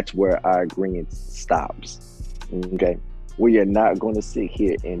 and that's where our agreement stops. Okay, we are not going to sit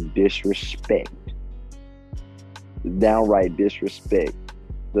here and downright disrespect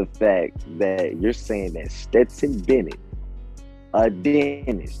the fact that you're saying that Stetson Bennett, a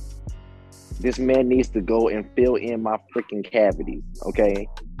dentist, this man needs to go and fill in my freaking cavities. Okay,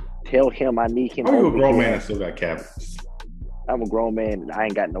 tell him I need him. Are you a grown man that still got cavities? I'm a grown man and I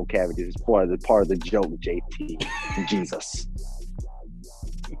ain't got no cavities. It's part of the joke, JT. Jesus.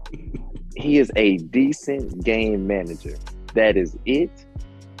 He is a decent game manager. That is it.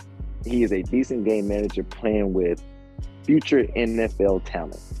 He is a decent game manager playing with future NFL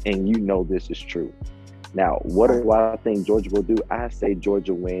talent. And you know this is true. Now, what do I think Georgia will do? I say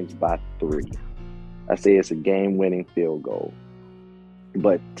Georgia wins by 3. I say it's a game-winning field goal.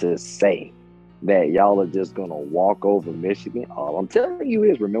 But to say that y'all are just going to walk over Michigan, all I'm telling you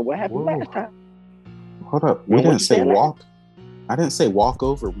is, remember what happened last time? Hold up. We didn't say walk. I didn't say walk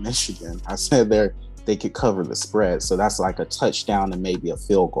over Michigan. I said they could cover the spread. So that's like a touchdown and maybe a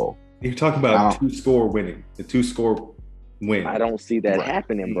field goal. You're talking about a 2-score winning. The 2-score win. I don't see that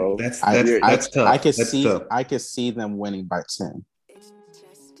happening, bro. That's tough. I could see them winning by 10.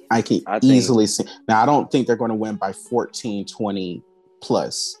 I can easily see. Now, I don't think they're going to win by 14, 20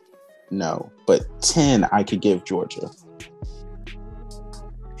 plus. No, but 10 I could give Georgia.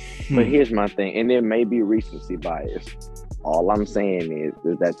 But here's my thing, and there may be recency bias. All I'm saying is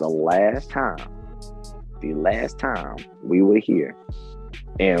that the last time we were here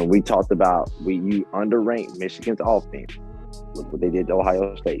and we talked about you underranked Michigan's offense. Look what they did to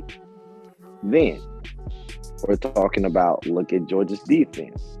Ohio State. Then we're talking about look at Georgia's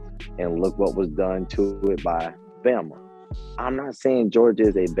defense and look what was done to it by Bama. I'm not saying Georgia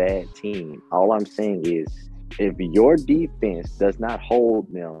is a bad team. All I'm saying is if your defense does not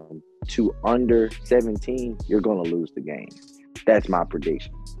hold them to under 17, you're going to lose the game. That's my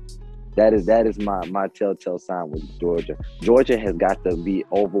prediction. That is my telltale sign with Georgia. Georgia has got to be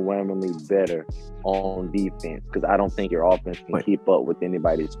overwhelmingly better on defense because I don't think your offense can keep up with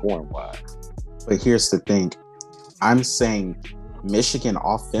anybody scoring wise. But here's the thing. I'm saying Michigan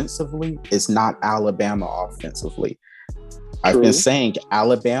offensively is not Alabama offensively. I've been saying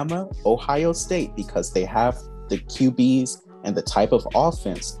Alabama, Ohio State, because they have the QBs and the type of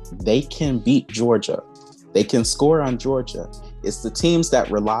offense, they can beat Georgia. They can score on Georgia. It's the teams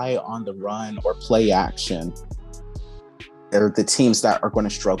that rely on the run or play action are the teams that are going to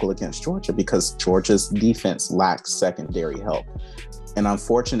struggle against Georgia because Georgia's defense lacks secondary help. And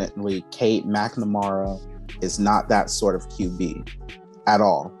unfortunately, Cade McNamara is not that sort of QB at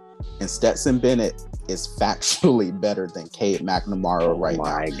all. And Stetson Bennett is factually better than Cade McNamara right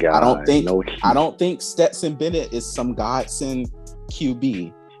now. God. I don't think Stetson Bennett is some godsend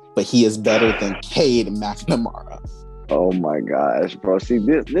QB, but he is better than Cade McNamara. Oh my gosh, bro. See,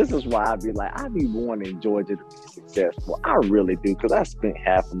 this is why I be wanting Georgia to be successful. I really do, because I spent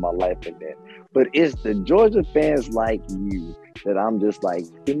half of my life in that. But it's the Georgia fans like you that I'm just like,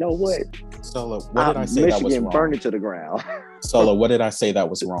 you know what? Solo, what did I say that was wrong? Michigan burned it to the ground. Solo, what did I say that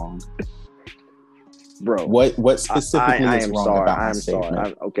was wrong? bro. What specifically I is am wrong sorry. about my I'm sorry.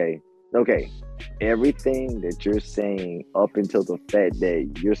 statement? Okay. Everything that you're saying up until the fact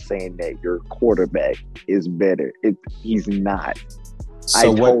that you're saying that your quarterback is better, he's not.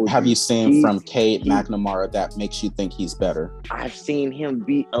 So what have you seen from Cade McNamara that makes you think he's better? I've seen him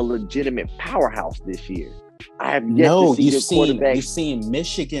be a legitimate powerhouse this year. I have yet to see you've seen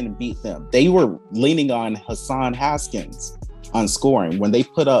Michigan beat them. They were leaning on Hassan Haskins on scoring. When they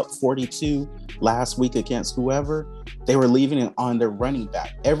put up 42 last week against whoever, they were leaving it on their running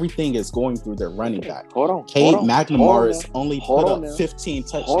back. Everything is going through their running back. Cade McNamara has only put up 15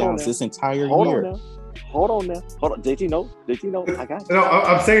 touchdowns this entire year. Hold on now. JT, no. I got you. No,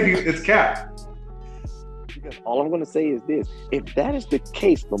 I'm saying it's cap. Because all I'm going to say is this. If that is the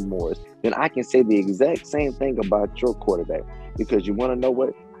case, Lamorris, then I can say the exact same thing about your quarterback. Because you want to know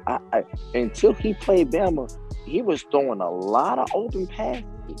what? Until he played Bama, he was throwing a lot of open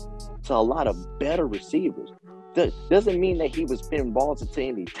passes to a lot of better receivers. Doesn't mean that he was spinning balls into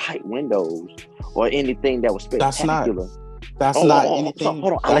any tight windows or anything that was spectacular. That's not anything.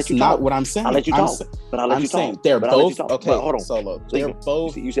 Hold on, that's not what I'm saying. I'll let you talk. I'm saying they're both okay. Hold on. Solo. They're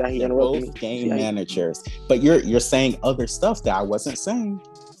both. You see how he interrupted me? Game managers. But you're saying other stuff that I wasn't saying.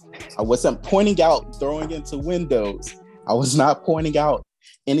 I wasn't pointing out throwing into windows. I was not pointing out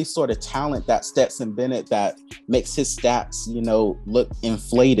any sort of talent that Stetson Bennett that makes his stats, look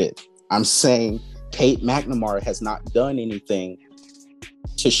inflated. I'm saying Cade McNamara has not done anything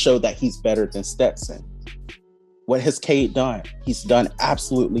to show that he's better than Stetson. What has Cade done? He's done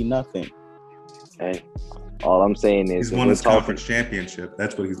absolutely nothing. Hey, all I'm saying is he's won his conference championship.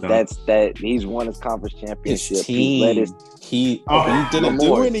 That's what he's done. He's won his conference championship. His team, he didn't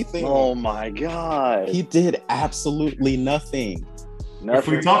do anything. Oh my God. He did absolutely nothing. If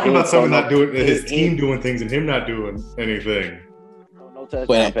we're talking about someone not doing his team doing things and him not doing anything. No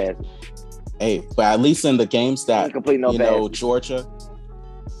touchdown passes. Hey, but at least in the games that Georgia,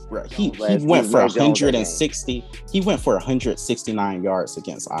 he went for 160. He went for 169 yards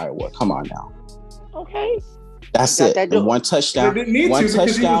against Iowa. Come on now. Okay. That's it. And one touchdown. They didn't need one to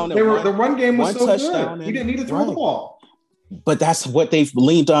touchdown. The run game was so good. He didn't need to throw the ball. But that's what they've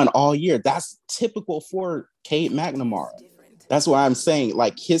leaned on all year. That's typical for Cade McNamara. That's why I'm saying,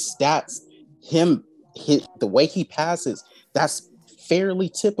 like, his stats, the way he passes, that's fairly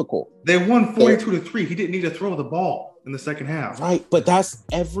typical. They won 42-3. He didn't need to throw the ball in the second half. Right, but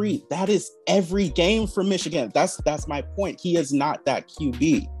that is every game for Michigan. That's my point. He is not that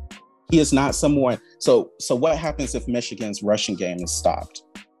QB. He is not someone. So what happens if Michigan's rushing game is stopped?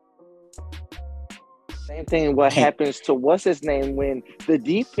 Same thing. What happens to what's his name when the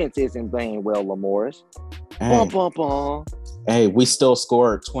defense isn't playing well, Lamorris? Hey, we still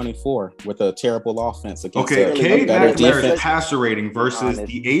scored 24 with a terrible offense against Cade better defense. Passer rating versus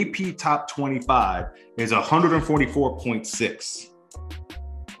the AP top 25 is 144.6.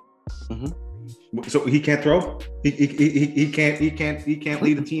 Mm-hmm. So he can't throw. He can't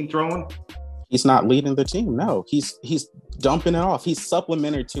lead the team throwing. He's not leading the team. No, he's dumping it off. He's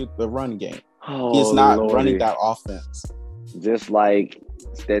supplementary to the run game. He is not running that offense. Just like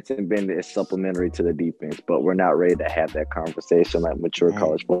Stetson Bennett is supplementary to the defense, but we're not ready to have that conversation like mature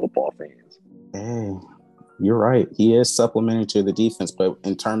college football fans. You're right. He is supplementary to the defense, but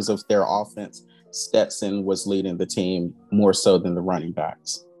in terms of their offense, Stetson was leading the team more so than the running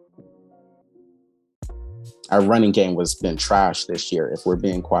backs. Our running game was been trash this year, if we're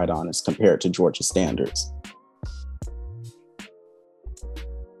being quite honest, compared to Georgia standards.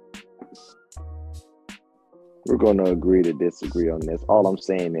 We're going to agree to disagree on this. All I'm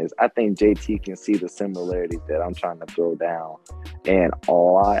saying is I think JT can see the similarities that I'm trying to throw down. And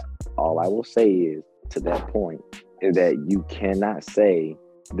all I will say is, to that point, is that you cannot say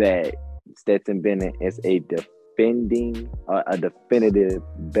that Stetson Bennett is a definitive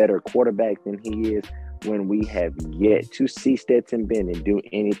better quarterback than he is when we have yet to see Stetson Bennett do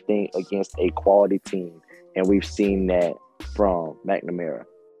anything against a quality team. And we've seen that from McNamara.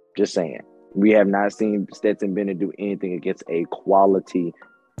 Just saying. We have not seen Stetson Bennett do anything against a quality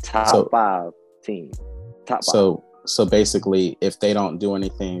top five team. Top five. So basically, if they don't do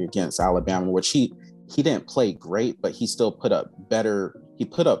anything against Alabama, which he didn't play great, but he still put up better. He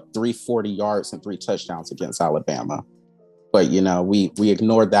put up 340 yards and 3 touchdowns against Alabama. But, we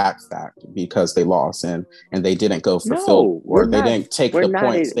ignored that fact because they lost and they didn't go for field, or they didn't take the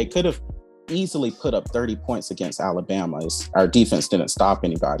points. They could have easily put up 30 points against Alabama. Our defense didn't stop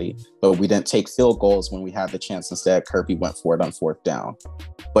anybody, but we didn't take field goals when we had the chance. Instead, Kirby went for it on 4th down.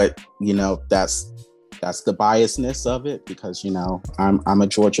 But, that's the biasness of it, because I'm a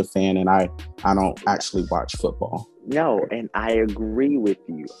Georgia fan and I don't actually watch football. No, and I agree with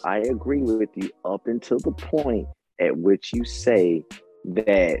you. Up until the point at which you say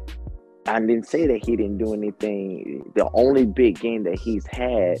that I didn't say that he didn't do anything. The only big game that he's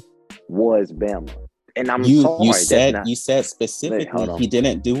had was Bama. And I'm sorry. You said specifically he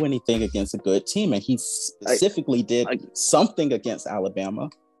didn't do anything against a good team, and he specifically did something against Alabama.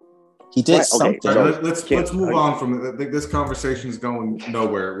 He did something. Right, let's move on from it. I think this conversation is going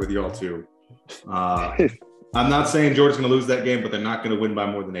nowhere with y'all too. I'm not saying Georgia's going to lose that game, but they're not going to win by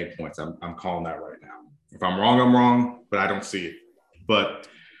more than 8 points. I'm calling that right now. If I'm wrong, I'm wrong, but I don't see it. But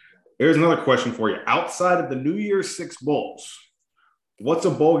here's another question for you. Outside of the New Year's Six bowls, what's a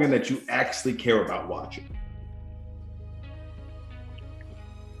bowl game that you actually care about watching?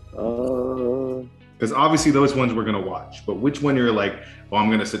 Because obviously those ones we're going to watch, but which one you're like, I'm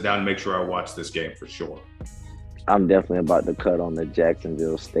going to sit down and make sure I watch this game for sure? I'm definitely about to cut on the Jackson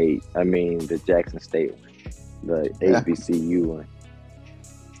State one, the HBCU one.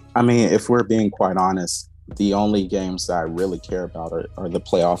 I mean, if we're being quite honest, the only games that I really care about are the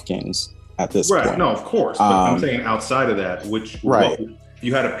playoff games at this point. Right, no, of course. But I'm saying outside of that, if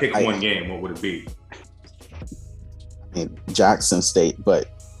you had to pick one game, what would it be? I mean, Jackson State, but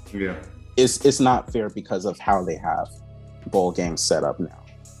yeah, it's not fair because of how they have bowl games set up now.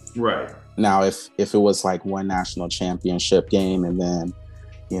 Right. Now, if it was like one national championship game and then,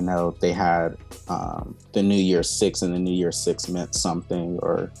 they had the New Year's Six and the New Year's Six meant something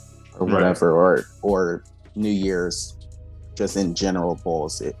or whatever, or New Year's just in general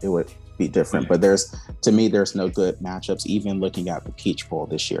bowls, it would be different. But there's no good matchups. Even looking at the Peach Bowl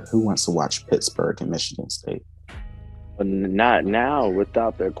this year, who wants to watch Pittsburgh and Michigan State? Not now,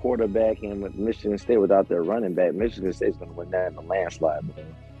 without their quarterback, and with Michigan State without their running back. Michigan State's going to win that in a landslide, bro.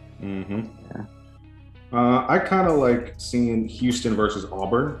 Mm-hmm. Yeah. I kind of like seeing Houston versus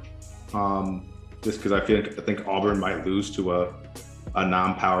Auburn, just because I think Auburn might lose to a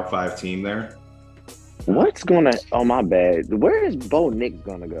non-Power 5 team there. What's gonna? Oh, my bad. Where is Bo Nix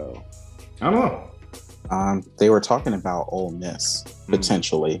gonna go? I don't know. They were talking about Ole Miss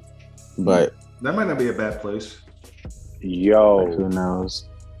potentially, but that might not be a bad place. Who knows?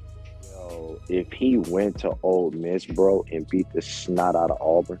 If he went to Ole Miss, bro, and beat the snot out of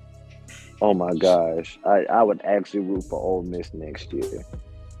Auburn, oh my gosh, I would actually root for Ole Miss next year,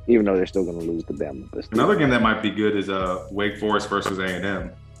 even though they're still going to lose to Bama. But another game that might be good is Wake Forest versus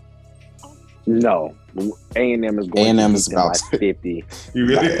A&M. No, A&M is going to beat about 50. You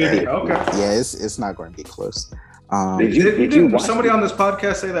really think? Okay. Yeah, it's not going to be close. Did somebody on this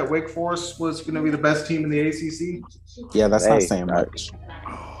podcast say that Wake Forest was going to be the best team in the ACC? Yeah, that's not saying much.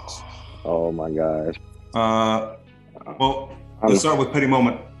 Oh my gosh. Well, let's start with Petty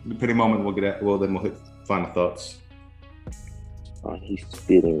Moment. The Petty Moment we'll get at. Well, then we'll hit final thoughts. Oh, he's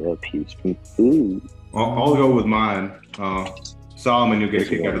spitting up his food. I'll go with mine. Solomon, you'll get a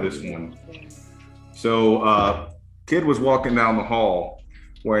kick out of this one. So, kid was walking down the hall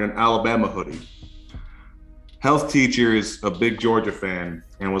wearing an Alabama hoodie. Health teacher is a big Georgia fan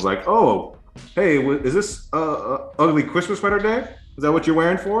and was like, "Oh, hey, is this ugly Christmas sweater day? Is that what you're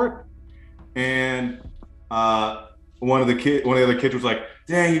wearing for it?" And one of the other kids was like,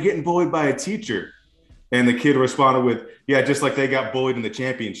 "Dang, you're getting bullied by a teacher." And the kid responded with, "Yeah, just like they got bullied in the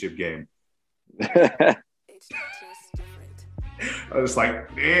championship game." I was like,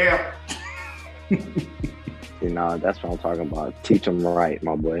 "Yeah." That's what I'm talking about. Teach them right,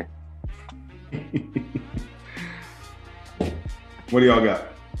 my boy. What do y'all got?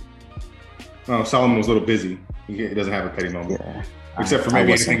 Oh, Solomon was a little busy. He doesn't have a petty moment. Yeah. Except for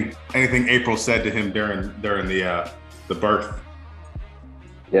maybe anything April said to him during the birth.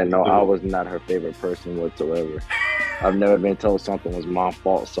 Yeah, no, I was not her favorite person whatsoever. I've never been told something was my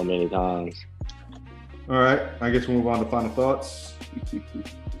fault so many times. All right, I guess we'll move on to final thoughts.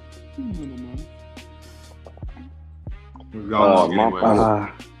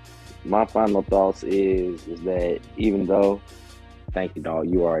 My final thoughts is that even though, thank you, dog,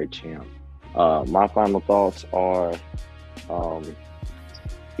 you are a champ. My final thoughts are,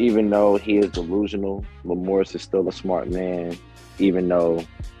 even though he is delusional, Morris is still a smart man. Even though,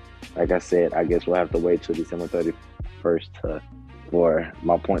 like I said, I guess we'll have to wait till December 31st for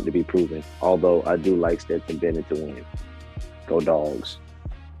my point to be proven. Although I do like Stetson Bennett to win. Go Dogs.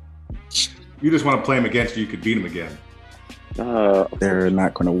 You just want to play him against you could beat him again. They're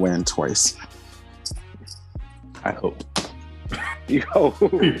not going to win twice. I hope. He hopes.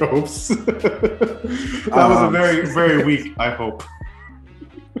 That was a very, very weak I hope.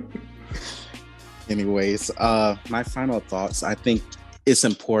 Anyways, my final thoughts. I think it's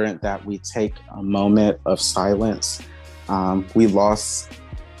important that we take a moment of silence. We lost,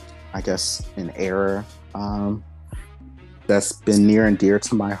 I guess, an era that's been near and dear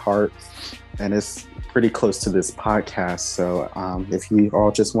to my heart, and it's pretty close to this podcast. So if you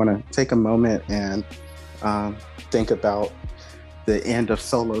all just want to take a moment and think about the end of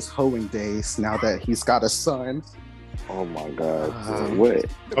Solo's hoeing days now that he's got a son. Oh my God. What?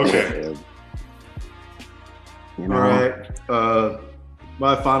 Okay. You know? All right.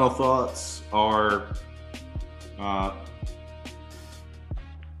 My final thoughts are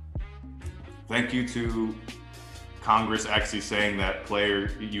thank you to Congress actually saying that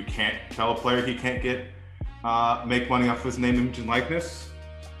you can't tell a player he can't get make money off his name, image, and likeness.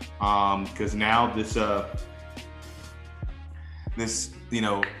 Because now this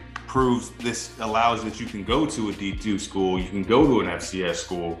proves, this allows that you can go to a D2 school, you can go to an FCS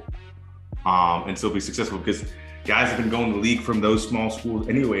school, and still be successful, because guys have been going to the league from those small schools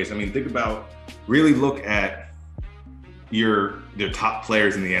anyways. I mean, really look at your top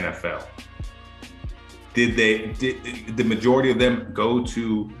players in the NFL. Did the majority of them go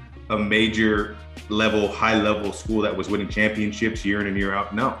to a major level, high level school that was winning championships year in and year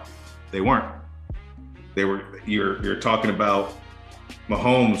out? No, they weren't. You're talking about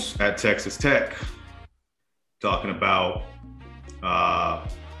Mahomes at Texas Tech, talking about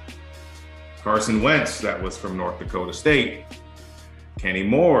Carson Wentz, that was from North Dakota State, Kenny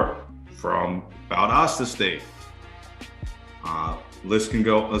Moore from Valdosta State. List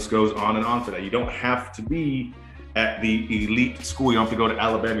goes on and on for that. You don't have to be at the elite school. You don't have to go to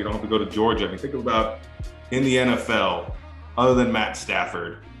Alabama. You don't have to go to Georgia. I mean, think about in the NFL, other than Matt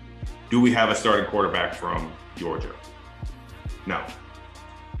Stafford, do we have a starting quarterback from Georgia? No.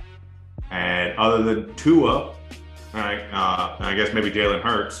 And other than Tua, and I guess maybe Jalen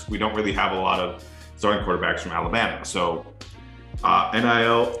Hurts, we don't really have a lot of starting quarterbacks from Alabama. So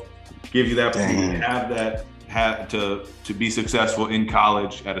NIL gives you that opportunity to have that, to be successful in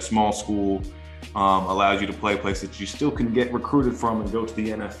college at a small school, allows you to play places that you still can get recruited from and go to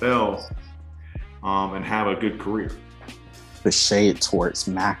the NFL and have a good career. The shade towards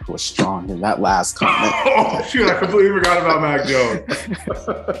Mac was strong in that last comment. Oh, shoot, I completely forgot about Mac Jones.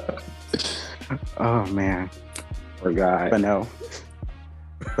 Oh, man. Poor guy. But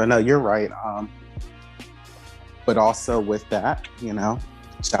no, you're right. But also with that,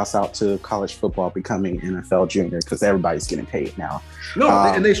 shouts out to college football becoming NFL junior, because everybody's getting paid now. No,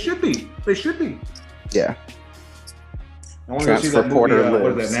 and they should be. They should be. Yeah. I want to go see that movie,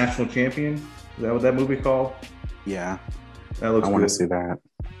 what is that, National Champion? Is that what that movie called? Yeah. That looks I want to see that.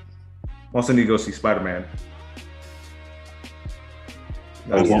 Also need to go see Spider-Man.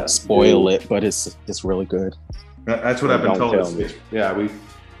 I won't spoil it, but it's really good. That's what I've been told. Yeah,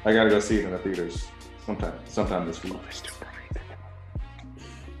 I gotta go see it in the theaters sometime this week.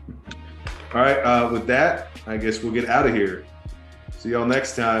 All right, with that, I guess we'll get out of here. See y'all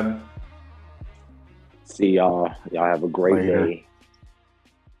next time. See y'all. Y'all have a great day.